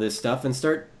on all this stuff and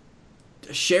start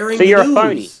sharing So the you're a news.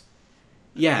 phony.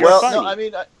 Yeah. well, funny. no, I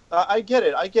mean, I get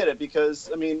it,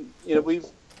 because I mean, you know,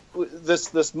 this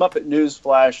Muppet News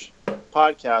Flash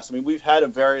podcast. I mean, we've had a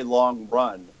very long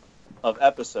run of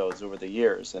episodes over the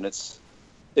years, and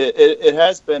it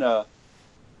has been a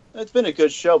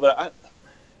good show, but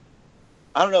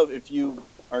I don't know if you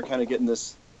are kind of getting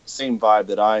this same vibe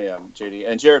that I am, JD,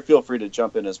 and Jared. Feel free to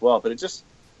jump in as well, but it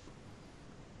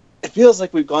feels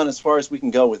like we've gone as far as we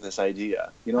can go with this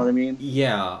idea. You know what I mean?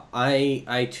 Yeah,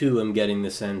 I too am getting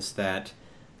the sense that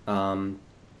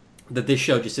that this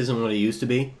show just isn't what it used to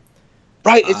be.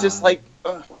 Right. It's just like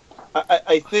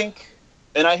I think,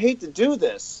 and I hate to do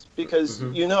this because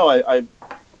you know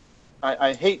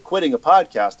I hate quitting a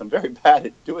podcast. I'm very bad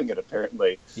at doing it,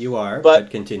 apparently. You are, But-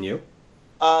 but continue.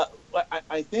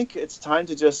 I think it's time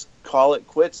to just call it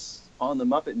quits on the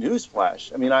Muppet News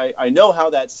Flash. I mean, I know how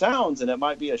that sounds, and it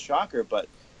might be a shocker, but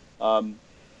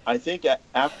I think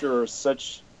after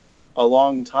such a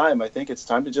long time, I think it's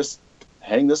time to just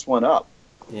hang this one up.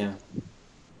 Yeah.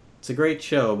 It's a great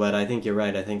show, but I think you're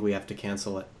right. I think we have to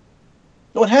cancel it.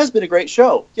 No, it has been a great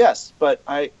show, yes, but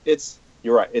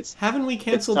you're right. It's Haven't we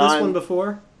canceled this time. one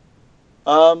before?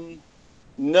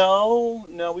 no,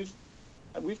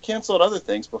 we've canceled other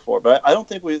things before, but I don't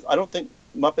think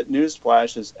Muppet News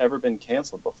Flash has ever been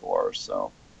canceled before.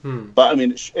 So, but I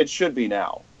mean, it should be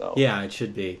now, though. Yeah, it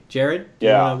should be. Jared, do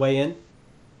you Yeah. want to weigh in?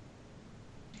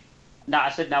 No, I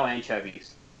said no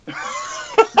anchovies.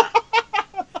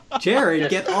 Jared,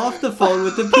 get off the phone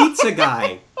with the pizza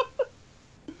guy.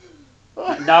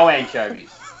 No anchovies.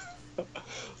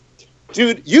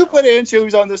 Dude, you put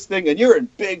anchovies on this thing, and you're in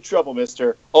big trouble,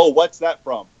 Mister. Oh, what's that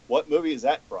from? What movie is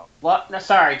that from? What? No,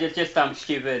 sorry, just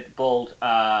stupid, bald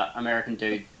American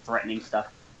dude threatening stuff.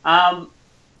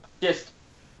 Just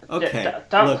Okay,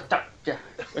 don't, look.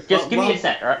 just give me well- a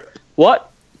sec, all right?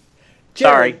 What?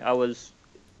 Jared, Sorry, I was.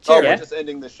 Jared, Yeah? we're just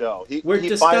ending the show. We're he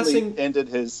discussing- finally ended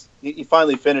his. He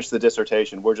finally finished the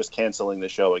dissertation. We're just canceling the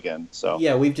show again. So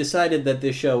Yeah, we've decided that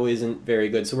this show isn't very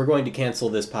good, so we're going to cancel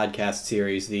this podcast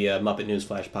series, the Muppet News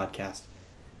Flash podcast.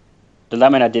 Does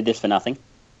that mean I did this for nothing?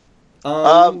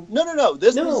 no.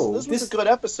 This no, was this- a good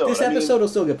episode. This I mean, episode will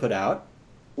still get put out.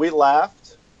 we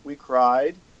laughed, we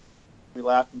cried, we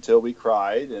laughed until we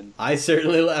cried, and I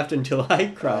certainly laughed until I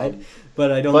cried,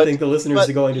 but I don't but- think the listeners but,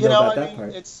 are going to you know about I that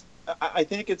mean, part. I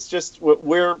think it's just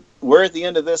we're at the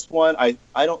end of this one. I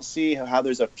don't see how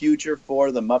there's a future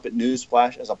for the Muppet News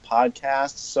Flash as a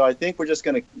podcast. So I think we're just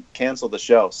going to cancel the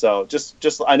show. So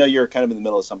just I know you're kind of in the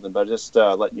middle of something, but just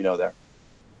letting you know there.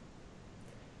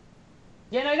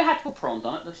 Yeah, no, you had to put prawns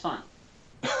on it. That's fine.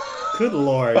 Good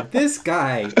lord, this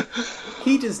guy,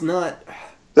 he does not.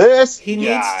 He needs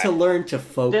guy. to learn to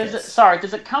focus. Does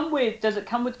it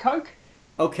come with Coke?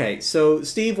 Okay, so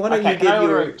Steve, why don't Okay, you can I give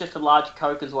order your just a large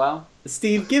Coke as well?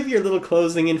 Steve give your little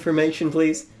closing information,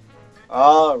 please?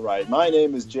 All right, my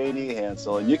name is JD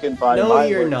Hansel, and you can find No, my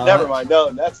you're work- not. Never mind. No,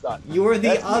 that's not. You're the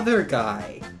That's me. other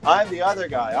guy. I'm the other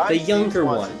guy. I'm The Steve younger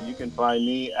Swanson. one. You can find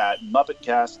me at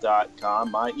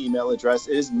MuppetCast.com. My email address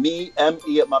is me at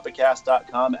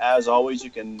MuppetCast.com. As always,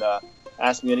 you can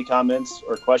ask me any comments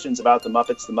or questions about the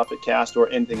Muppets, the Muppet Cast, or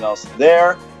anything else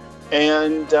there.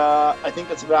 And I think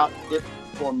that's about it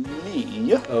for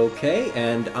me. Okay,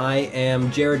 and I am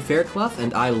Jared Fairclough,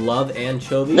 and I love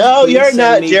anchovies. No, Please you're send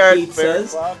not me Jared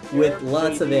pizzas Fairclough. with You're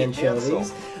lots of JD anchovies.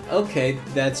 Hansel. Okay,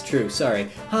 that's true. Sorry.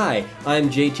 Hi, I'm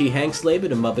JT Hankslave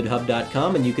at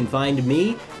MuppetHub.com, and you can find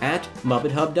me at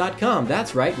MuppetHub.com.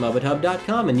 That's right,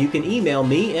 MuppetHub.com, and you can email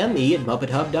me, me at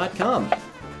MuppetHub.com.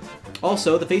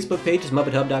 Also, the Facebook page is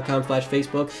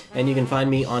MuppetHub.com/Facebook, and you can find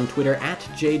me on Twitter at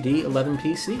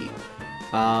JD11PC.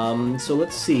 So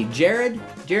let's see. Jared,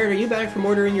 are you back from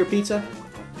ordering your pizza?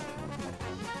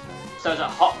 So is it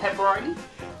hot pepperoni?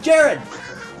 Jared!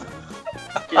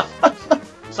 Just,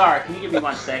 sorry, can you give me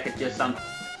 1 second? Just some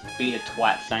being a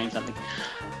twat saying something.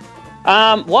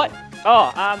 What?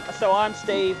 Oh, so I'm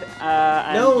Steve.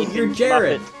 And No, you can you're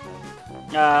Jared.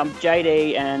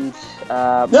 JD and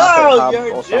Muppet No, Hub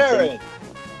you're or something.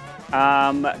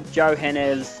 Jared. Joe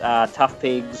Hennes, Tough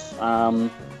Pigs.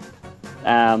 Oh,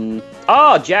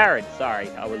 Jared. Sorry,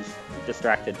 I was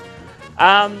distracted.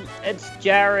 It's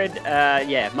Jared.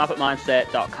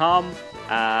 MuppetMindset.com.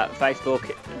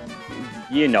 Facebook.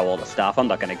 You know all the stuff. I'm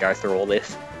not going to go through all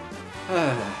this.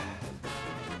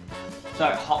 So,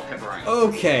 hot pepperoni.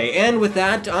 Okay, and with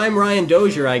that, I'm Ryan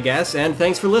Dozier, I guess, and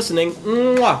thanks for listening.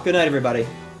 Mwah. Good night, everybody.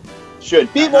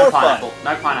 Should be No more fun. pineapple.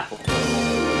 No pineapple.